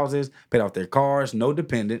off their houses, paid off their cars, no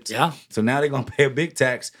dependents. So now they're going to pay a big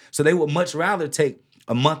tax. So they would much rather take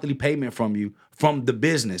a monthly payment from you from the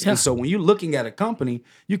business. And so when you're looking at a company,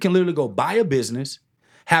 you can literally go buy a business,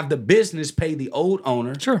 have the business pay the old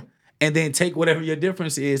owner. Sure. And then take whatever your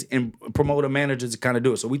difference is and promote a manager to kind of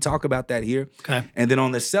do it. So we talk about that here. Okay. And then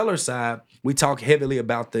on the seller side, we talk heavily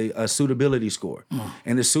about the suitability score.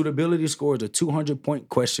 And the suitability score is a 200-point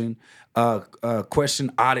question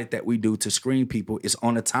audit that we do to screen people. It's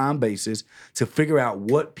on a time basis to figure out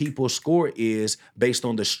what people's score is based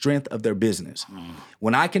on the strength of their business.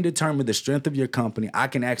 When I can determine the strength of your company, I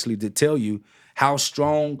can actually tell you how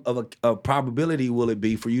strong of a probability will it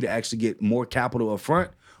be for you to actually get more capital up front,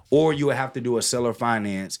 or you would have to do a seller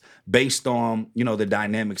finance based on, the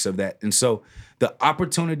dynamics of that. And so the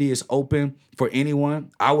opportunity is open for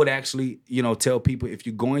anyone. I would actually, tell people, if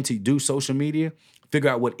you're going to do social media, figure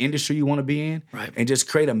out what industry you want to be in, right, and just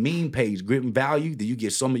create a meme page, giving value. That you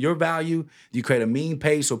get some of your value. You create a meme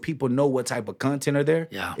page so people know what type of content are there.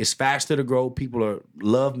 Yeah. It's faster to grow. People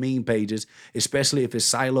love meme pages, especially if it's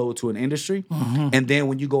siloed to an industry. And then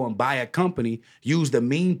when you go and buy a company, use the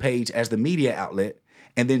meme page as the media outlet,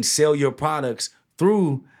 and then sell your products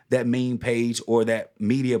through that meme page or that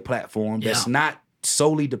media platform that's not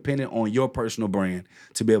solely dependent on your personal brand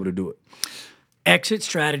to be able to do it. Exit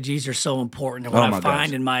strategies are so important. And what I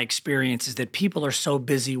find in my experience is that people are so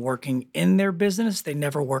busy working in their business, they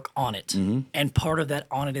never work on it. And part of that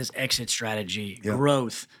on it is exit strategy,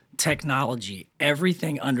 growth, technology,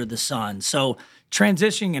 everything under the sun. So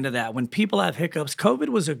transitioning into that, when people have hiccups, COVID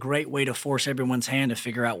was a great way to force everyone's hand to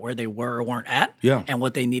figure out where they were or weren't at and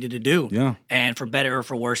what they needed to do. And for better or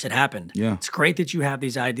for worse, it happened. It's great that you have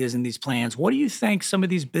these ideas and these plans. What do you think some of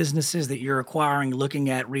these businesses that you're acquiring, looking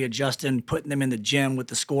at, readjusting, putting them in the gym with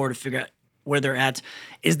the score to figure out where they're at,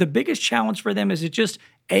 is the biggest challenge for them? Is it just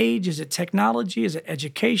age? Is it technology? Is it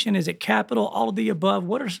education? Is it capital? All of the above?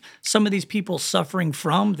 What are some of these people suffering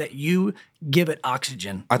from that you give it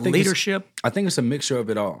oxygen? I think leadership? I think it's a mixture of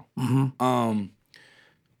it all.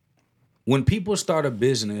 When people start a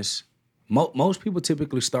business, most people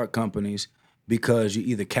typically start companies because you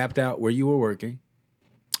either capped out where you were working,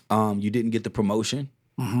 you didn't get the promotion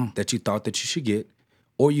that you thought that you should get,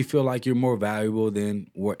 or you feel like you're more valuable than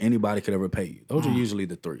what anybody could ever pay you. Those are usually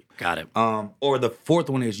the three. Got it. Or the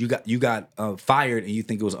fourth one is you got fired and you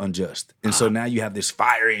think it was unjust. And so now you have this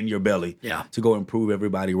fire in your belly to go and prove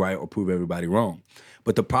everybody right or prove everybody wrong.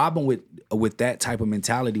 But the problem with that type of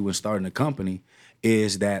mentality when starting a company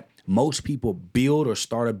is that most people build or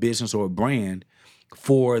start a business or a brand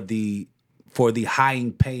for the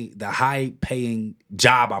high paying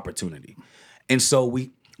job opportunity. And so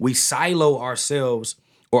we silo ourselves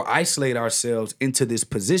or isolate ourselves into this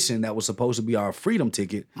position that was supposed to be our freedom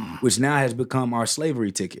ticket, which now has become our slavery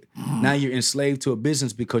ticket. Now you're enslaved to a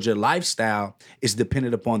business because your lifestyle is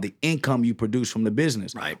dependent upon the income you produce from the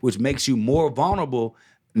business, which makes you more vulnerable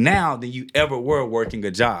now than you ever were working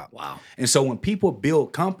a job. Wow. And so when people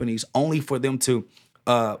build companies only for them to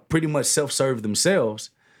pretty much self-serve themselves,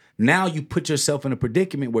 now you put yourself in a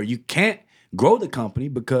predicament where you can't grow the company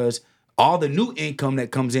because all the new income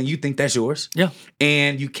that comes in, you think that's yours.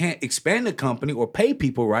 And you can't expand the company or pay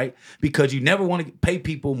people right because you never want to pay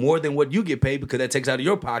people more than what you get paid because that takes out of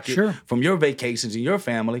your pocket from your vacations and your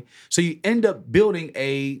family. So you end up building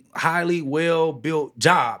a highly well-built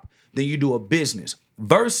job than you do a business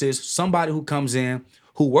versus somebody who comes in,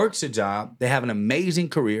 who works a job, they have an amazing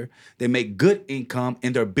career, they make good income,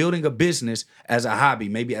 and they're building a business as a hobby,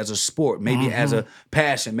 maybe as a sport, maybe as a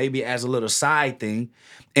passion, maybe as a little side thing,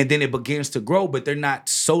 and then it begins to grow, but they're not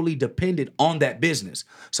solely dependent on that business.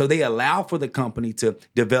 So they allow for the company to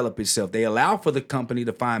develop itself. They allow for the company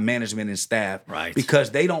to find management and staff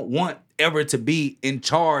because they don't want ever to be in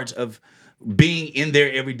charge of being in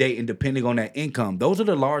there every day and depending on that income. Those are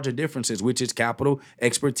the larger differences, which is capital,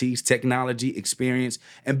 expertise, technology, experience,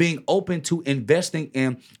 and being open to investing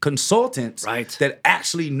in consultants that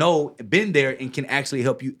actually been there and can actually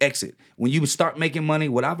help you exit. When you start making money,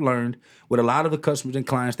 what I've learned with a lot of the customers and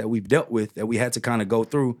clients that we've dealt with, that we had to kind of go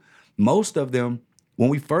through, most of them, when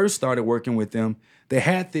we first started working with them, they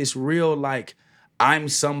had this real I'm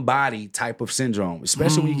somebody type of syndrome,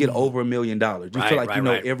 especially when you get over $1 million. You feel like you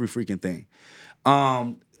know every freaking thing.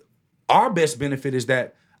 Our best benefit is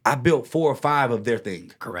that I built 4 or 5 of their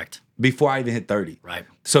things. Correct. Before I even hit 30.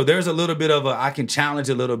 So there's a little bit of I can challenge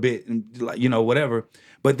a little bit and whatever.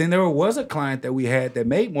 But then there was a client that we had that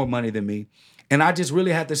made more money than me. And I just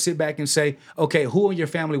really had to sit back and say, okay, who in your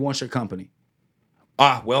family wants your company?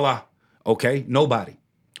 Okay, nobody.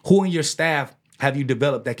 Who in your staff have you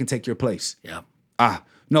developed that can take your place?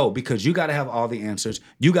 No, because you got to have all the answers.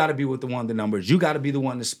 You got to be with the one, the numbers. You got to be the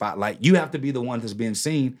one in the spotlight. You have to be the one that's being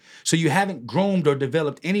seen. So you haven't groomed or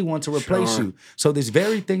developed anyone to replace you. So this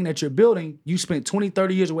very thing that you're building, you spent 20,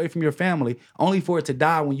 30 years away from your family only for it to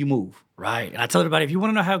die when you move. Right. And I tell everybody, if you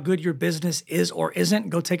want to know how good your business is or isn't,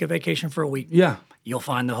 go take a vacation for a week. Yeah. You'll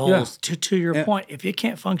find the holes. To your point, if it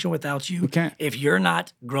can't function without you, if you're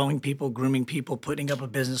not growing people, grooming people, putting up a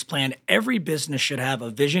business plan, every business should have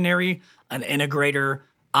a visionary, an integrator,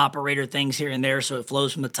 operator, things here and there, so it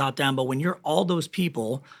flows from the top down. But when you're all those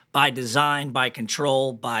people, by design, by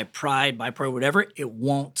control, by pride, by whatever, it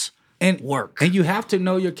won't work. And you have to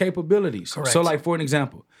know your capabilities. Correct. So, like, for an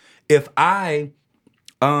example, if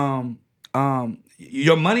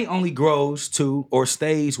your money only grows to or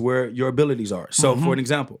stays where your abilities are. So, for an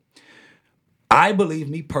example, I believe,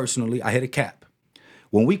 me personally, I hit a cap.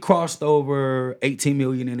 When we crossed over 18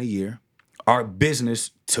 million in a year, our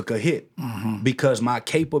business took a hit because my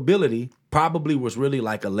capability probably was really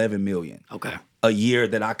like 11 million a year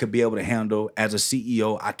that I could be able to handle as a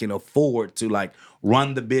CEO. I can afford to like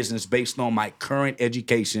run the business based on my current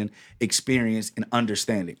education, experience, and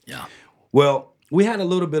understanding. Yeah. Well, we had a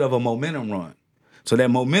little bit of a momentum run. So that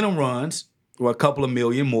momentum runs were a couple of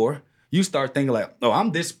million more. You start thinking like,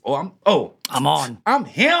 I'm on. I'm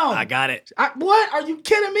him. I got it. What? Are you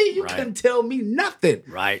kidding me? You couldn't tell me nothing.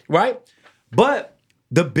 Right. But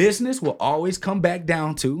the business will always come back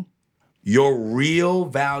down to your real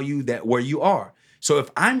value that where you are. So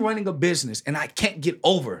if I'm running a business and I can't get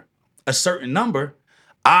over a certain number,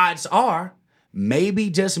 odds are maybe,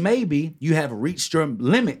 just maybe, you have reached your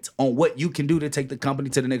limit on what you can do to take the company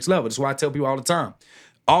to the next level. That's why I tell people all the time.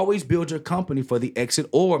 Always build your company for the exit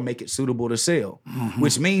or make it suitable to sell,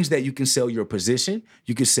 which means that you can sell your position,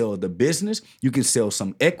 you can sell the business, you can sell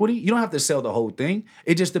some equity. You don't have to sell the whole thing.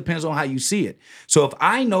 It just depends on how you see it. So if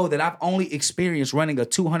I know that I've only experienced running a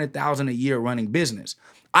 $200,000 a year running business,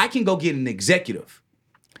 I can go get an executive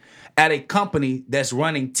at a company that's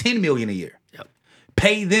running $10 million a year. Yep.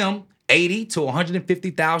 Pay them $80,000 to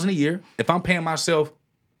 $150,000 a year. If I'm paying myself,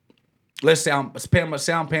 let's say I'm paying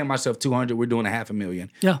myself $200,000. We're doing $500,000.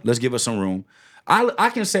 Yeah. Let's give us some room. I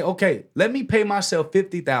can say, okay, let me pay myself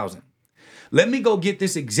 $50,000. Let me go get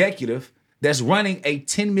this executive that's running a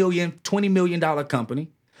 $10 million, $20 million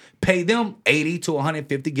company. Pay them $80,000 to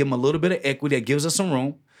 $150,000. Give them a little bit of equity that gives us some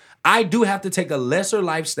room. I do have to take a lesser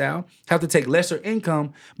lifestyle, have to take lesser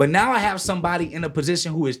income, but now I have somebody in a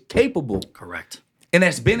position who is capable. Correct. And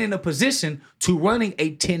that's been in a position to running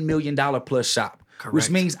a $10 million plus shop. Correct. Which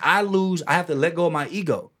means I have to let go of my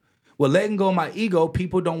ego. Well, letting go of my ego,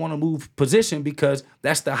 people don't want to move position because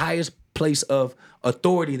that's the highest place of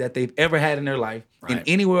authority that they've ever had in their life. Right. And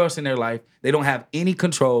anywhere else in their life, they don't have any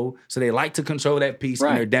control. So they like to control that piece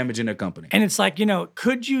and they're damaging their company. And it's like,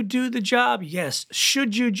 could you do the job? Yes.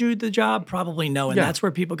 Should you do the job? Probably no. And that's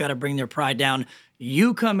where people got to bring their pride down.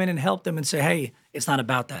 You come in and help them and say, hey, it's not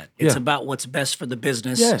about that. It's about what's best for the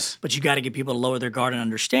business. Yes. But you got to get people to lower their guard and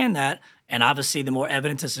understand that. And obviously, the more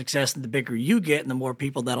evidence of success and the bigger you get, and the more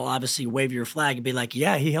people that'll obviously wave your flag and be like,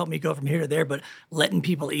 yeah, he helped me go from here to there. But letting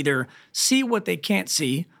people either see what they can't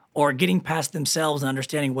see or getting past themselves and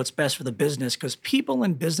understanding what's best for the business. Because people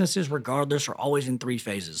in businesses, regardless, are always in three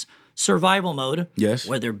phases. Survival mode,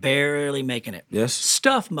 where they're barely making it. Yes.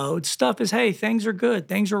 Stuff mode, stuff is, hey, things are good,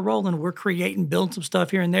 things are rolling, we're creating, building some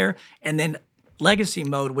stuff here and there. And then legacy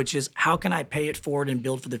mode, which is how can I pay it forward and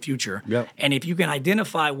build for the future? Yep. And if you can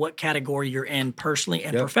identify what category you're in personally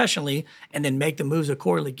and professionally, and then make the moves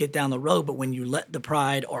accordingly, get down the road. But when you let the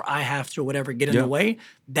pride or I have to or whatever get in the way,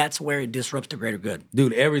 that's where it disrupts the greater good.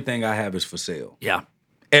 Dude, everything I have is for sale. Yeah.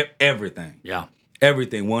 Everything. Yeah.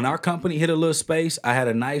 Everything. When our company hit a little space, I had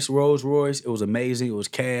a nice Rolls Royce. It was amazing. It was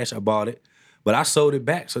cash. I bought it. But I sold it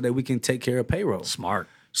back so that we can take care of payroll. Smart.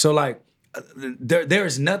 So like, there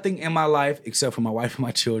is nothing in my life except for my wife and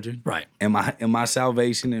my children, right? And my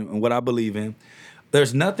salvation and what I believe in.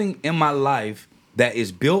 There's nothing in my life that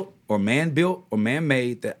is built or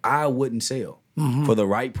man-made that I wouldn't sell for the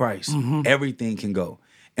right price. Everything can go.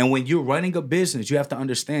 And when you're running a business, you have to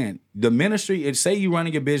understand the ministry. Say you're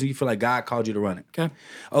running a business, you feel like God called you to run it.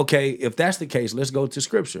 Okay. If that's the case, let's go to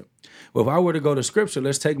Scripture. Well, if I were to go to Scripture,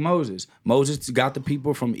 let's take Moses. Moses got the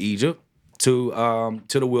people from Egypt to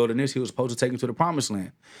the wilderness. He was supposed to take them to the promised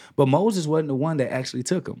land. But Moses wasn't the one that actually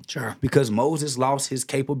took them. Sure. Because Moses lost his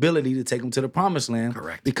capability to take them to the promised land.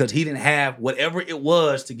 Correct. Because he didn't have whatever it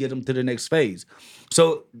was to get them to the next phase.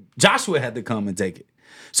 So Joshua had to come and take it.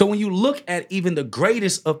 So when you look at even the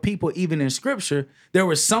greatest of people, even in Scripture, there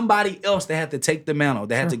was somebody else that had to take the mantle,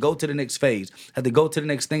 that had to go to the next phase, had to go to the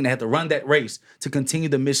next thing, that had to run that race to continue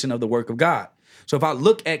the mission of the work of God. So if I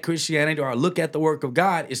look at Christianity or I look at the work of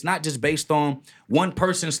God, it's not just based on one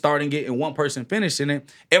person starting it and one person finishing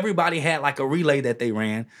it. Everybody had like a relay that they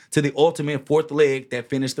ran to the ultimate fourth leg that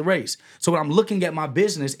finished the race. So when I'm looking at my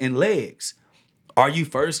business in legs, are you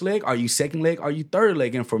first leg? Are you second leg? Are you third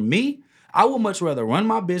leg? And for me, I would much rather run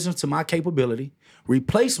my business to my capability,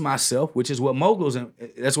 replace myself, which is what Mogul's in.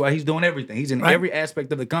 That's why he's doing everything. He's in every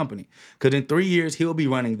aspect of the company. Because in 3 years, he'll be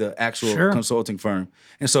running the actual consulting firm.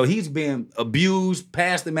 And so he's being abused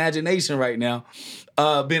past imagination right now,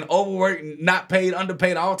 been overworked, not paid,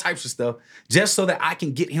 underpaid, all types of stuff, just so that I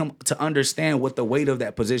can get him to understand what the weight of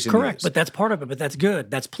that position is. But that's part of it, but that's good.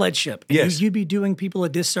 That's pledgeship. And yes. You'd be doing people a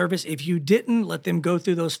disservice if you didn't let them go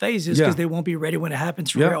through those phases because they won't be ready when it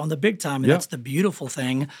happens for real on the big time. And that's the beautiful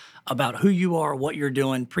thing about who you are, what you're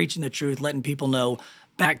doing, preaching the truth, letting people know.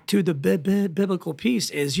 Back to the biblical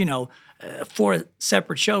piece is, for a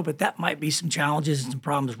separate show, but that might be some challenges and some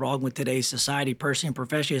problems wrong with today's society, personally and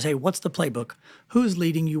professionally, is, hey, what's the playbook? Who's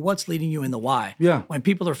leading you? What's leading you in the why? Yeah. When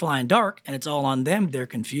people are flying dark and it's all on them, they're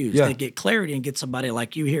confused. Yeah. They get clarity and get somebody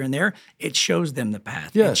like you here and there. It shows them the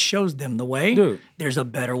path. Yes. It shows them the way. Dude. There's a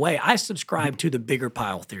better way. I subscribe to the bigger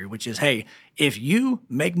pile theory, which is, hey, if you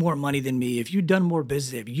make more money than me, if you've done more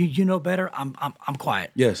business, if you know better, I'm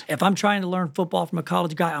quiet. Yes. If I'm trying to learn football from a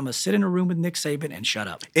college guy, I'm going to sit in a room with Nick Saban and shut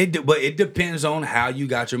up. But it depends on how you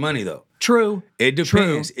got your money, though. True. It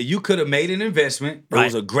depends. True. You could have made an investment. It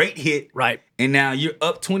was a great hit. Right. And now you're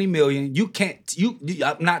up $20 million. You can't,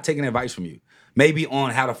 I'm not taking advice from you. Maybe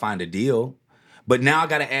on how to find a deal. But now I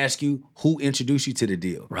got to ask you, who introduced you to the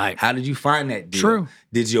deal? Right. How did you find that deal? True.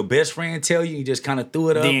 Did your best friend tell you? You just kind of threw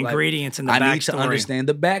it up? The ingredients and the backstory. I need to understand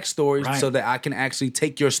the backstory so that I can actually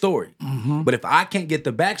take your story. Mm-hmm. But if I can't get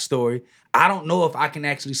the backstory, I don't know if I can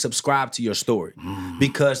actually subscribe to your story.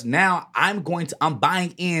 Because now I'm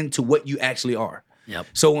buying into what you actually are. Yep.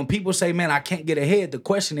 So when people say, man, I can't get ahead, the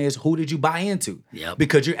question is, who did you buy into? Yep.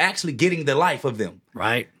 Because you're actually getting the life of them.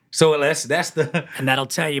 Right. So that's the and that'll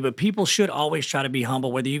tell you. But people should always try to be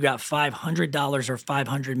humble. Whether you got $500 or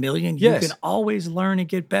 $500 million, you can always learn and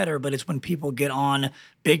get better. But it's when people get on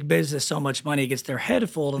big business, so much money, it gets their head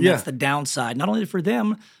full, and that's the downside. Not only for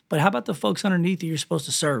them, but how about the folks underneath that you're supposed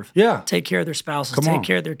to serve? Yeah, take care of their spouses, take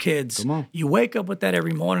care of their kids. Come on. You wake up with that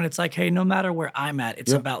every morning. It's like, hey, no matter where I'm at,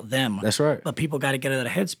 it's about them. That's right. But people got to get out of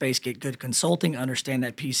that headspace, get good consulting, understand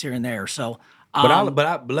that piece here and there. So,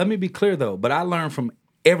 but let me be clear though. But I learned from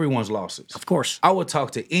everyone's losses. Of course. I would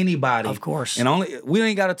talk to anybody. Of course. And we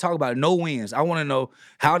ain't got to talk about no wins. I want to know,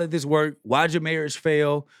 how did this work? Why did your marriage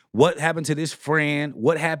fail? What happened to this friend?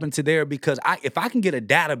 What happened to there? Because if I can get a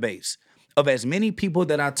database of as many people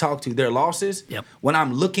that I talk to, their losses, when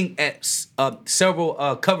I'm looking at several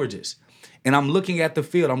coverages and I'm looking at the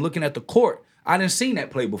field, I'm looking at the court, I didn't seen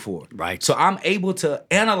that play before. Right. So I'm able to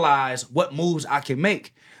analyze what moves I can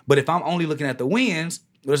make. But if I'm only looking at the wins,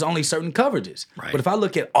 there's only certain coverages. Right. But if I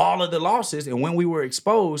look at all of the losses and when we were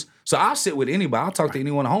exposed, so I'll sit with anybody. I'll talk to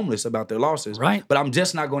anyone homeless about their losses. Right. But I'm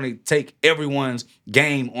just not going to take everyone's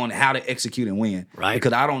game on how to execute and win. Right.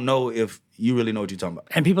 Because I don't know if you really know what you're talking about.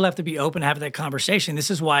 And people have to be open to having that conversation. This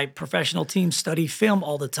is why professional teams study film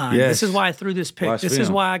all the time. Yes. This is why I threw this pick. This is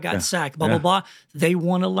why I got sacked, blah, blah, blah. They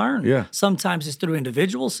want to learn. Yeah. Sometimes it's through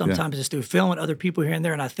individuals. Sometimes it's through film and other people here and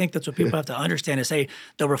there. And I think that's what people have to understand is, hey,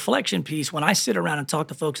 the reflection piece, when I sit around and talk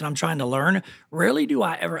to folks and I'm trying to learn, rarely do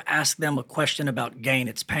I ever ask them a question about gain.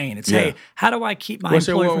 It's pain. It's, hey, how do I keep my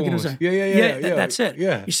employee from getting... That's it.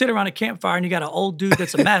 Yeah. You sit around a campfire and you got an old dude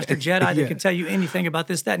that's a master Jedi that can tell you anything about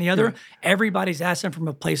this, that, and the other. Everybody's asking from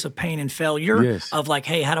a place of pain and failure of like,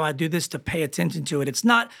 hey, how do I do this to pay attention to it? It's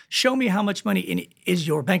not, show me how much money is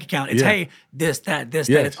your bank account. It's, hey, this, that.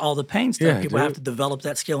 It's all the pain stuff. People have to develop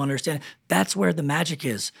that skill and understand. That's where the magic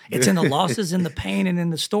is. It's in the losses, in the pain, and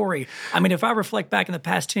in the story. I mean, if I reflect back in the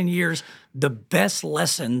past 10 years, the best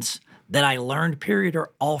lessons that I learned, period,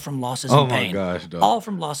 are all from losses and pain. Oh, my gosh, dog. All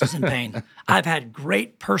from losses and pain. I've had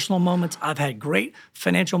great personal moments. I've had great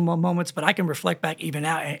financial moments, but I can reflect back even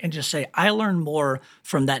now and just say, I learned more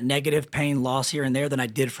from that negative pain, loss here and there than I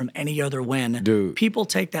did from any other win. Dude. People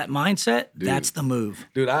take that mindset. Dude. That's the move.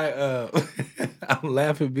 Dude, I'm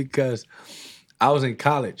laughing because I was in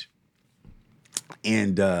college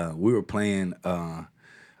and we were playing one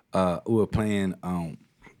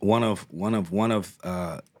of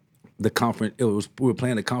the conference. We were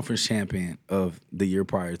playing the conference champion of the year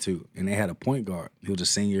prior to, and they had a point guard. He was a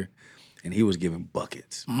senior, and he was giving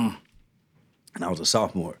buckets. And I was a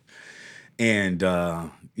sophomore, and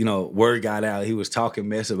word got out. He was talking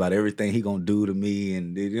mess about everything he gonna do to me,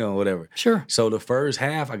 and whatever. Sure. So the first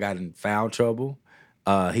half, I got in foul trouble.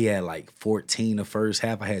 He had like 14 the first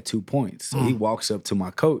half. I had 2 points. So he walks up to my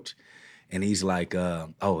coach. And he's like,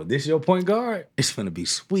 oh, this your point guard? It's gonna be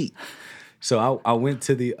sweet. So I went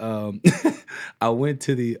to the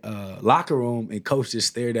locker room, and coach just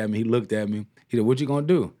stared at me. He looked at me. He said, "What you gonna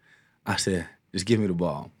do?" I said, "Just give me the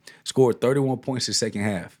ball." Scored 31 points in the second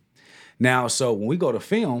half. Now, so when we go to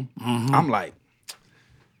film, I'm like,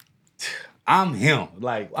 I'm him.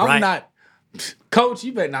 Like, I'm not, coach,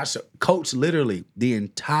 you better not show. Coach literally, the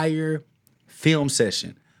entire film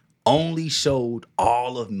session only showed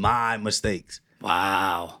all of my mistakes.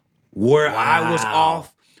 Wow. Where I was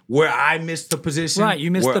off, where I missed the position. Right,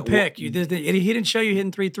 you missed the pick. He didn't show you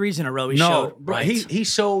hitting 3 threes in a row. He showed, he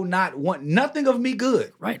showed nothing of me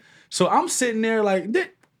good. Right. So I'm sitting there like,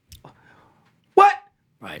 what?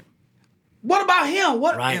 Right. What about him?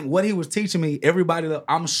 What? Right. And what he was teaching me, everybody,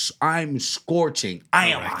 I'm scorching. I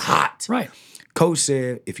am hot. Right. Coach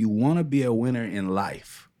said, if you want to be a winner in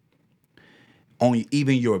life, on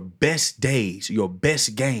even your best days, your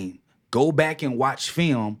best game, go back and watch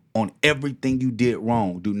film on everything you did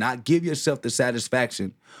wrong. Do not give yourself the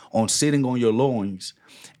satisfaction on sitting on your loins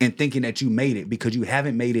and thinking that you made it, because you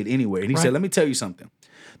haven't made it anywhere. And he said, let me tell you something.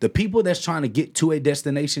 The people that's trying to get to a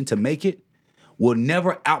destination to make it will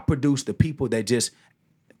never outproduce the people that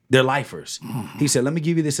they're lifers. He said, let me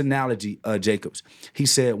give you this analogy, Jacobs. He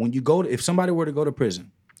said, if somebody were to go to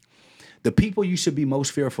prison, the people you should be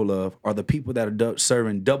most fearful of are the people that are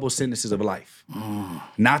serving double sentences of life.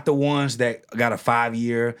 Not the ones that got a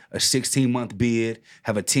 5-year, a 16-month bid,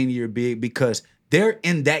 have a 10-year bid, because they're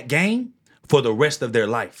in that game for the rest of their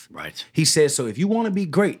life. Right. He says, so if you want to be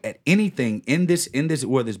great at anything in this,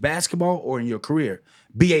 whether it's basketball or in your career,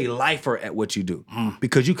 be a lifer at what you do,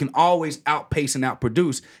 because you can always outpace and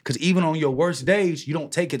outproduce, because even on your worst days, you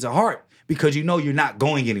don't take it to heart, because you know you're not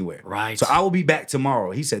going anywhere. Right. So I will be back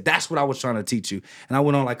tomorrow. He said, that's what I was trying to teach you. And I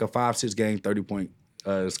went on like a 5-6 game, 30-point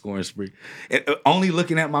scoring spree, and, only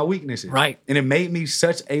looking at my weaknesses. Right. And it made me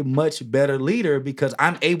such a much better leader, because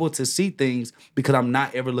I'm able to see things because I'm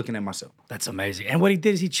not ever looking at myself. That's amazing. And what he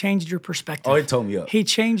did is he changed your perspective. Oh, he told me up. He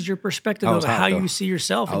changed your perspective of how you see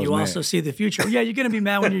yourself, and you also see the future. Yeah, you're going to be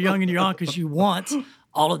mad when you're young and you're on, because you want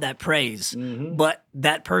all of that praise. But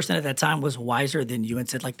that person at that time was wiser than you and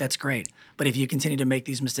said, like, that's great. But if you continue to make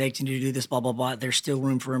these mistakes and you do this, blah, blah, blah, there's still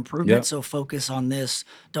room for improvement. Yep. So focus on this.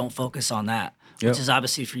 Don't focus on that. Which is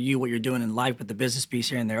obviously for you what you're doing in life with the business piece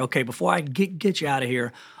here and there. Okay, before I get you out of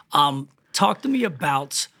here, talk to me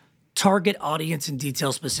about target audience and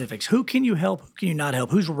detail specifics. Who can you help? Who can you not help?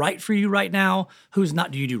 Who's right for you right now? Who's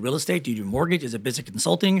not? Do you do real estate? Do you do mortgage? Is it business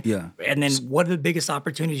consulting? Yeah. And then what are the biggest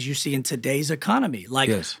opportunities you see in today's economy? Like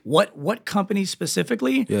what companies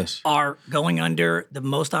specifically are going under the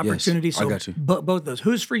most opportunities? I got you. Both of those.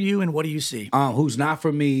 Who's for you and what do you see? Who's not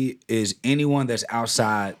for me is anyone that's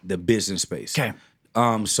outside the business space. Okay.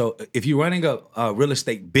 So if you're running a real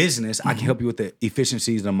estate business, I can help you with the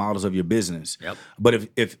efficiencies and the models of your business. Yep. But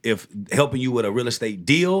if helping you with a real estate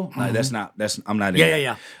deal, I'm not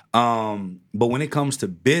in that. But when it comes to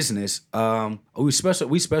business, we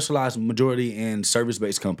specialize majority in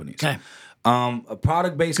service-based companies. Okay.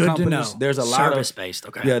 Product-based companies, there's a lot of service-based.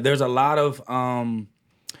 Okay. Yeah, there's a lot of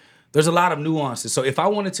nuances. So if I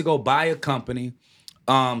wanted to go buy a company,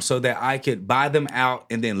 so that I could buy them out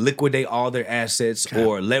and then liquidate all their assets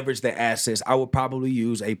or leverage their assets, I would probably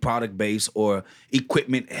use a product-based or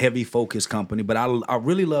equipment-heavy focused company. But I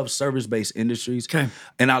really love service-based industries. Okay.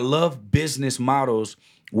 And I love business models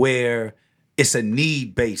where it's a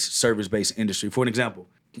need-based, service-based industry. For an example,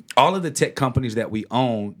 all of the tech companies that we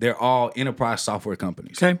own, they're all enterprise software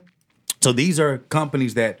companies. Okay. So these are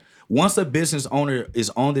companies that once a business owner is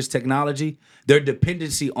on this technology, their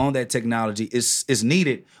dependency on that technology is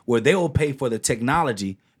needed, where they will pay for the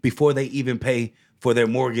technology before they even pay for their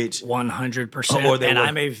mortgage. 100%. And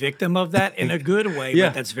I'm a victim of that in a good way,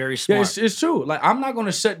 but that's very smart. Yeah, it's true. Like, I'm not going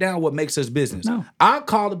to shut down what makes us business. No. I'll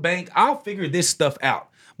call the bank. I'll figure this stuff out.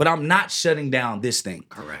 But I'm not shutting down this thing.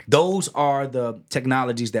 Correct. Those are the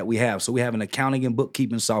technologies that we have. So we have an accounting and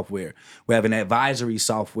bookkeeping software. We have an advisory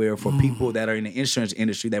software for people that are in the insurance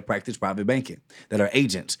industry that practice private banking, that are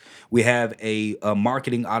agents. We have a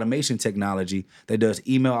marketing automation technology that does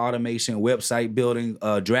email automation, website building,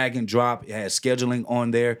 drag and drop. It has scheduling on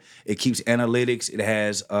there. It keeps analytics. It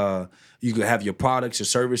has you can have your products, your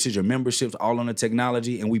services, your memberships, all on the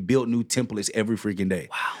technology, and we build new templates every freaking day.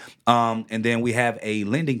 Wow. And then we have a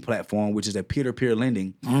lending platform, which is a peer-to-peer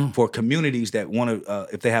lending for communities that want to,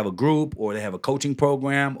 if they have a group or they have a coaching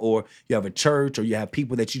program or you have a church or you have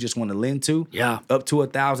people that you just want to lend to. Yeah. Up to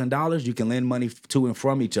 $1,000, you can lend money to and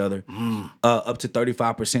from each other, up to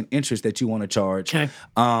 35% interest that you want to charge. Okay.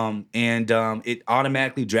 It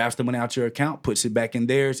automatically drafts the money out your account, puts it back in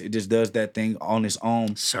theirs. It just does that thing on its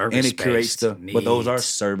own. Service-based. And it creates but those are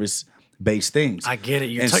service-based things. I get it.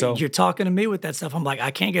 You're talking to me with that stuff. I'm like,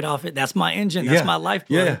 I can't get off it. That's my engine. That's my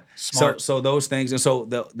lifeblood. Yeah. Smart. So those things. And so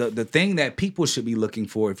the thing that people should be looking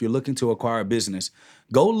for, if you're looking to acquire a business,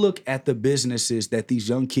 go look at the businesses that these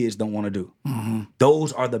young kids don't want to do. Mm-hmm.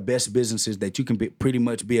 Those are the best businesses that you can pretty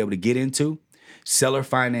much be able to get into, sell or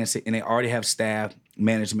finance it, and they already have staff,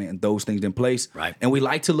 management, and those things in place. Right. And we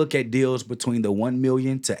like to look at deals between the $1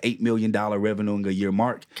 million to $8 million revenue in a year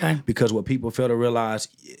mark. Okay. Because what people fail to realize,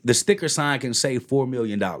 the sticker sign can save $4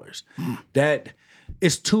 million. That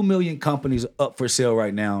it's 2 million companies up for sale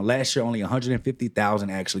right now. Last year, only 150,000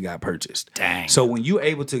 actually got purchased. Dang. So when you're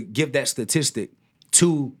able to give that statistic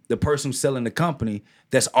to the person selling the company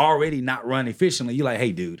that's already not run efficiently, you're like,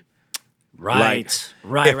 hey, dude. Right.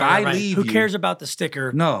 If I leave Who you, cares about the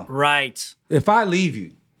sticker? No. Right. If I leave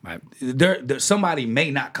you, right, there somebody may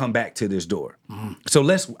not come back to this door. Mm-hmm. So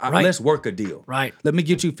let's work a deal. Right. Let me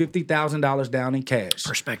get you $50,000 down in cash.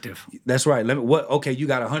 Perspective. That's right. Okay, you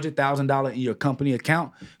got $100,000 in your company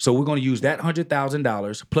account. So we're going to use that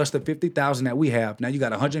 $100,000 plus the $50,000 that we have. Now you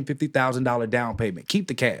got $150,000 down payment. Keep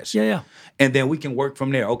the cash. Yeah. And then we can work from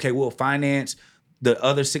there. Okay, we'll finance the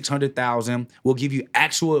other $600,000. We'll give you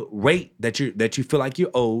actual rate that you feel like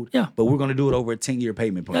you're owed. Yeah. But we're going to do it over a 10-year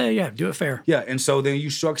payment plan. Yeah. Do it fair. Yeah. And so then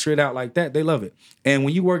you structure it out like that. They love it. And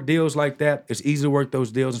when you work deals like that, it's easy to work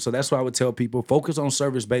those deals. And so that's why I would tell people, focus on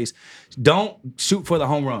service base. Don't shoot for the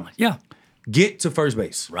home run. Yeah. Get to first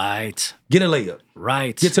base. Right. Get a layup.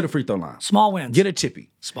 Right. Get to the free throw line. Small wins. Get a chippy.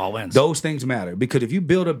 Small wins. Those things matter, because if you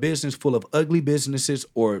build a business full of ugly businesses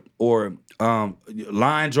or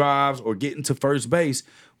line drives or getting to first base,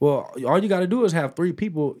 well, all you got to do is have 3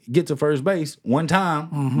 people get to first base one time,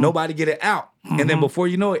 nobody get it out. And then before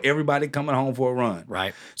you know it, everybody coming home for a run.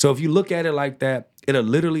 Right. So if you look at it like that, it'll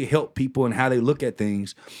literally help people in how they look at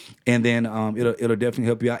things. And then it'll definitely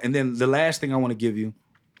help you out. And then the last thing I want to give you,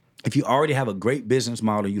 if you already have a great business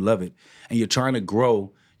model, you love it, and you're trying to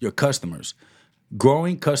grow your customers,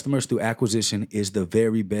 growing customers through acquisition is the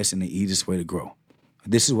very best and the easiest way to grow.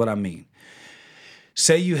 This is what I mean.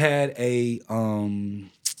 Say you had a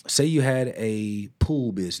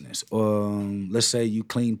pool business, let's say you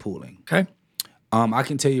clean pooling. Okay. I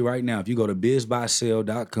can tell you right now, if you go to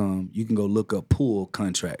bizbuysell.com, you can go look up pool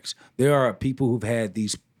contracts. There are people who've had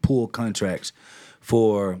these pool contracts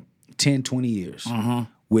for 10, 20 years.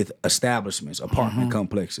 With establishments, apartment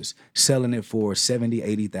complexes, selling it for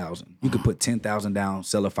 $70,000, $80,000. You could put $10,000 down,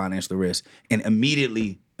 seller finance the rest, and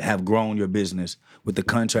immediately have grown your business with the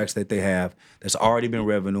contracts that they have that's already been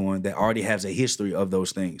revenuing, that already has a history of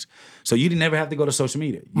those things. So you never have to go to social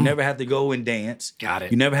media. You never have to go and dance. Got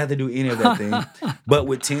it. You never have to do any of that thing. But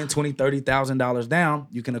with $10,000, $20,000, $30,000 down,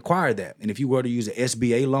 you can acquire that. And if you were to use an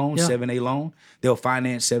SBA loan, 7A loan, they'll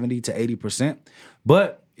finance 70 to 80%.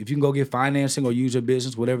 But if you can go get financing or use your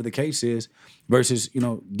business, whatever the case is, versus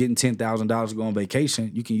getting $10,000 to go on vacation,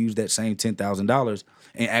 you can use that same $10,000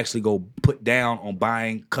 and actually go put down on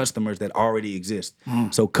buying customers that already exist.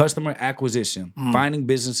 So customer acquisition, finding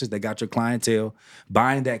businesses that got your clientele,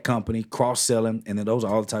 buying that company, cross-selling, and then those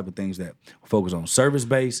are all the type of things that focus on service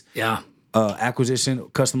base. Yeah. Acquisition,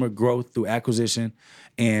 customer growth through acquisition,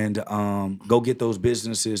 and go get those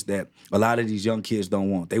businesses that a lot of these young kids don't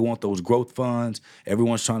want. They want those growth funds.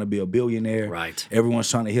 Everyone's trying to be a billionaire. Right. Everyone's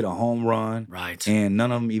trying to hit a home run. Right. And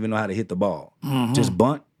none of them even know how to hit the ball. Just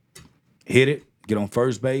bunt, hit it, get on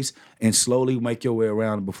first base, and slowly make your way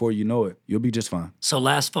around. And before you know it, you'll be just fine. So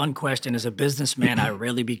last fun question. As a businessman, I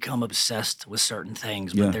really become obsessed with certain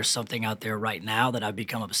things, but there's something out there right now that I've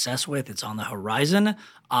become obsessed with. It's on the horizon.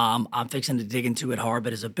 I'm fixing to dig into it hard,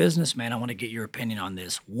 but as a businessman, I want to get your opinion on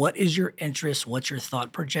this. What is your interest? What's your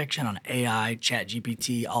thought projection on AI,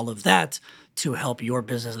 ChatGPT, all of that to help your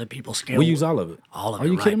business and the people scale? We use all of it. All of it, Are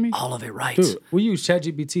you right. kidding me? All of it, right. Dude, we use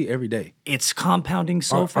ChatGPT every day. It's compounding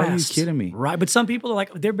so fast. Are you kidding me? Right, but some people are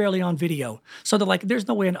like, they're barely on video. So they're like, there's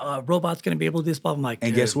no way a robot's going to be able to do this. I'm like,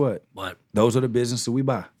 and guess what? What? Those are the businesses we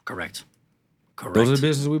buy. Correct. Those are the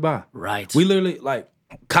businesses we buy. Right. We literally, like,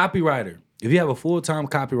 copywriter. If you have a full-time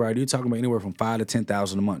copywriter, you're talking about anywhere from $5,000 to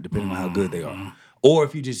 $10,000 a month, depending on how good they are. Or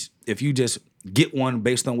if you just get one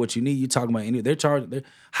based on what you need, you're talking about they're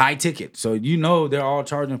high ticket. So they're all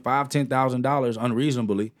charging $5,000, $10,000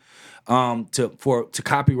 unreasonably to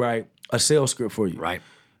copyright a sales script for you. Right.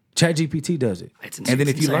 ChatGPT does it. And then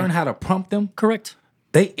if you learn how to prompt them, correct,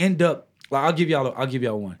 they end up. Like, I'll give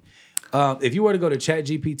y'all one. If you were to go to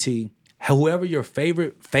ChatGPT, whoever your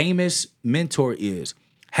favorite famous mentor is,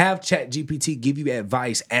 have ChatGPT give you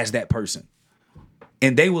advice as that person,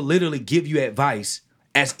 and they will literally give you advice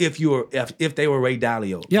as if they were Ray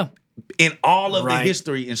Dalio. Yeah. in all of the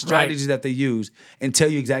history and strategies that they use and tell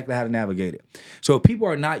you exactly how to navigate it. So if people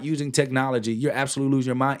are not using technology, you're absolutely losing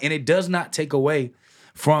your mind. And it does not take away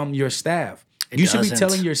from your staff. You should be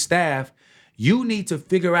telling your staff, you need to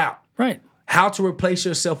figure out how to replace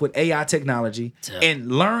yourself with AI technology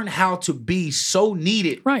and learn how to be so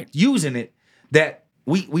needed using it that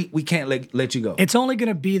we can't let you go. It's only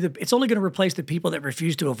going to replace the people that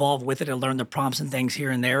refuse to evolve with it and learn the prompts and things here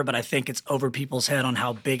and there. But I think it's over people's head on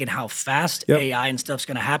how big and how fast AI and stuff's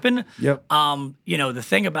going to happen. You know, the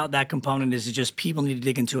thing about that component is just people need to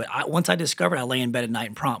dig into it. Once I discovered, I lay in bed at night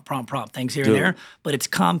and prompt things here and there. But it's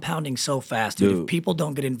compounding so fast. Dude. If people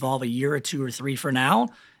don't get involved a year or 2 or 3 for now,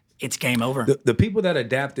 it's game over. The people that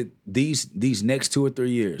adapted these next 2 or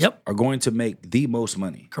 3 years are going to make the most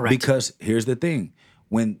money. Correct. Because here's the thing.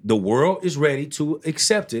 When the world is ready to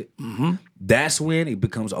accept it, that's when it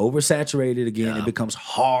becomes oversaturated again. It becomes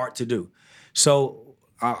hard to do. So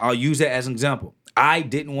I'll use that as an example. I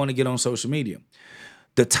didn't want to get on social media.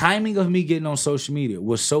 The timing of me getting on social media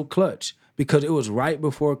was so clutch because it was right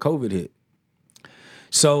before COVID hit.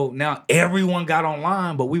 So now everyone got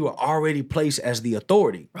online, but we were already placed as the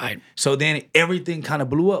authority. So then everything kind of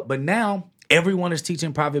blew up. But now everyone is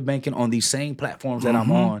teaching private banking on these same platforms that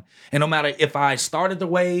I'm on. And no matter if I started the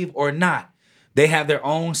wave or not, they have their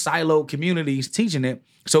own siloed communities teaching it.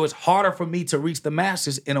 So it's harder for me to reach the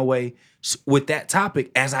masses in a way with that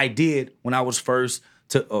topic as I did when I was first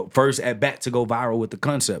at bat to go viral with the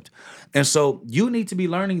concept. And so you need to be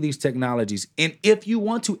learning these technologies. And if you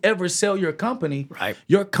want to ever sell your company,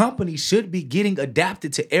 your company should be getting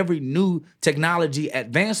adapted to every new technology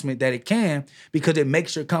advancement that it can, because it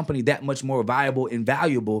makes your company that much more viable and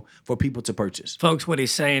valuable for people to purchase. Folks, what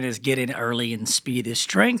he's saying is get in early and speed is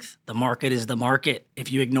strength. The market is the market.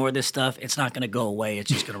 If you ignore this stuff, it's not going to go away.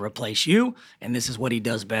 It's just going to replace you. And this is what he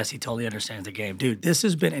does best. He totally understands the game. Dude, this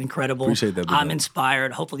has been incredible. Appreciate that. I'm inspired.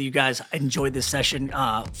 Hopefully you guys enjoyed this session.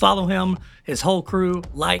 Follow him, his whole crew.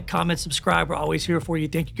 Like, comment, subscribe. We're always here for you.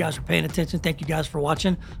 Thank you guys for paying attention. Thank you guys for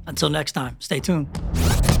watching. Until next time, stay tuned.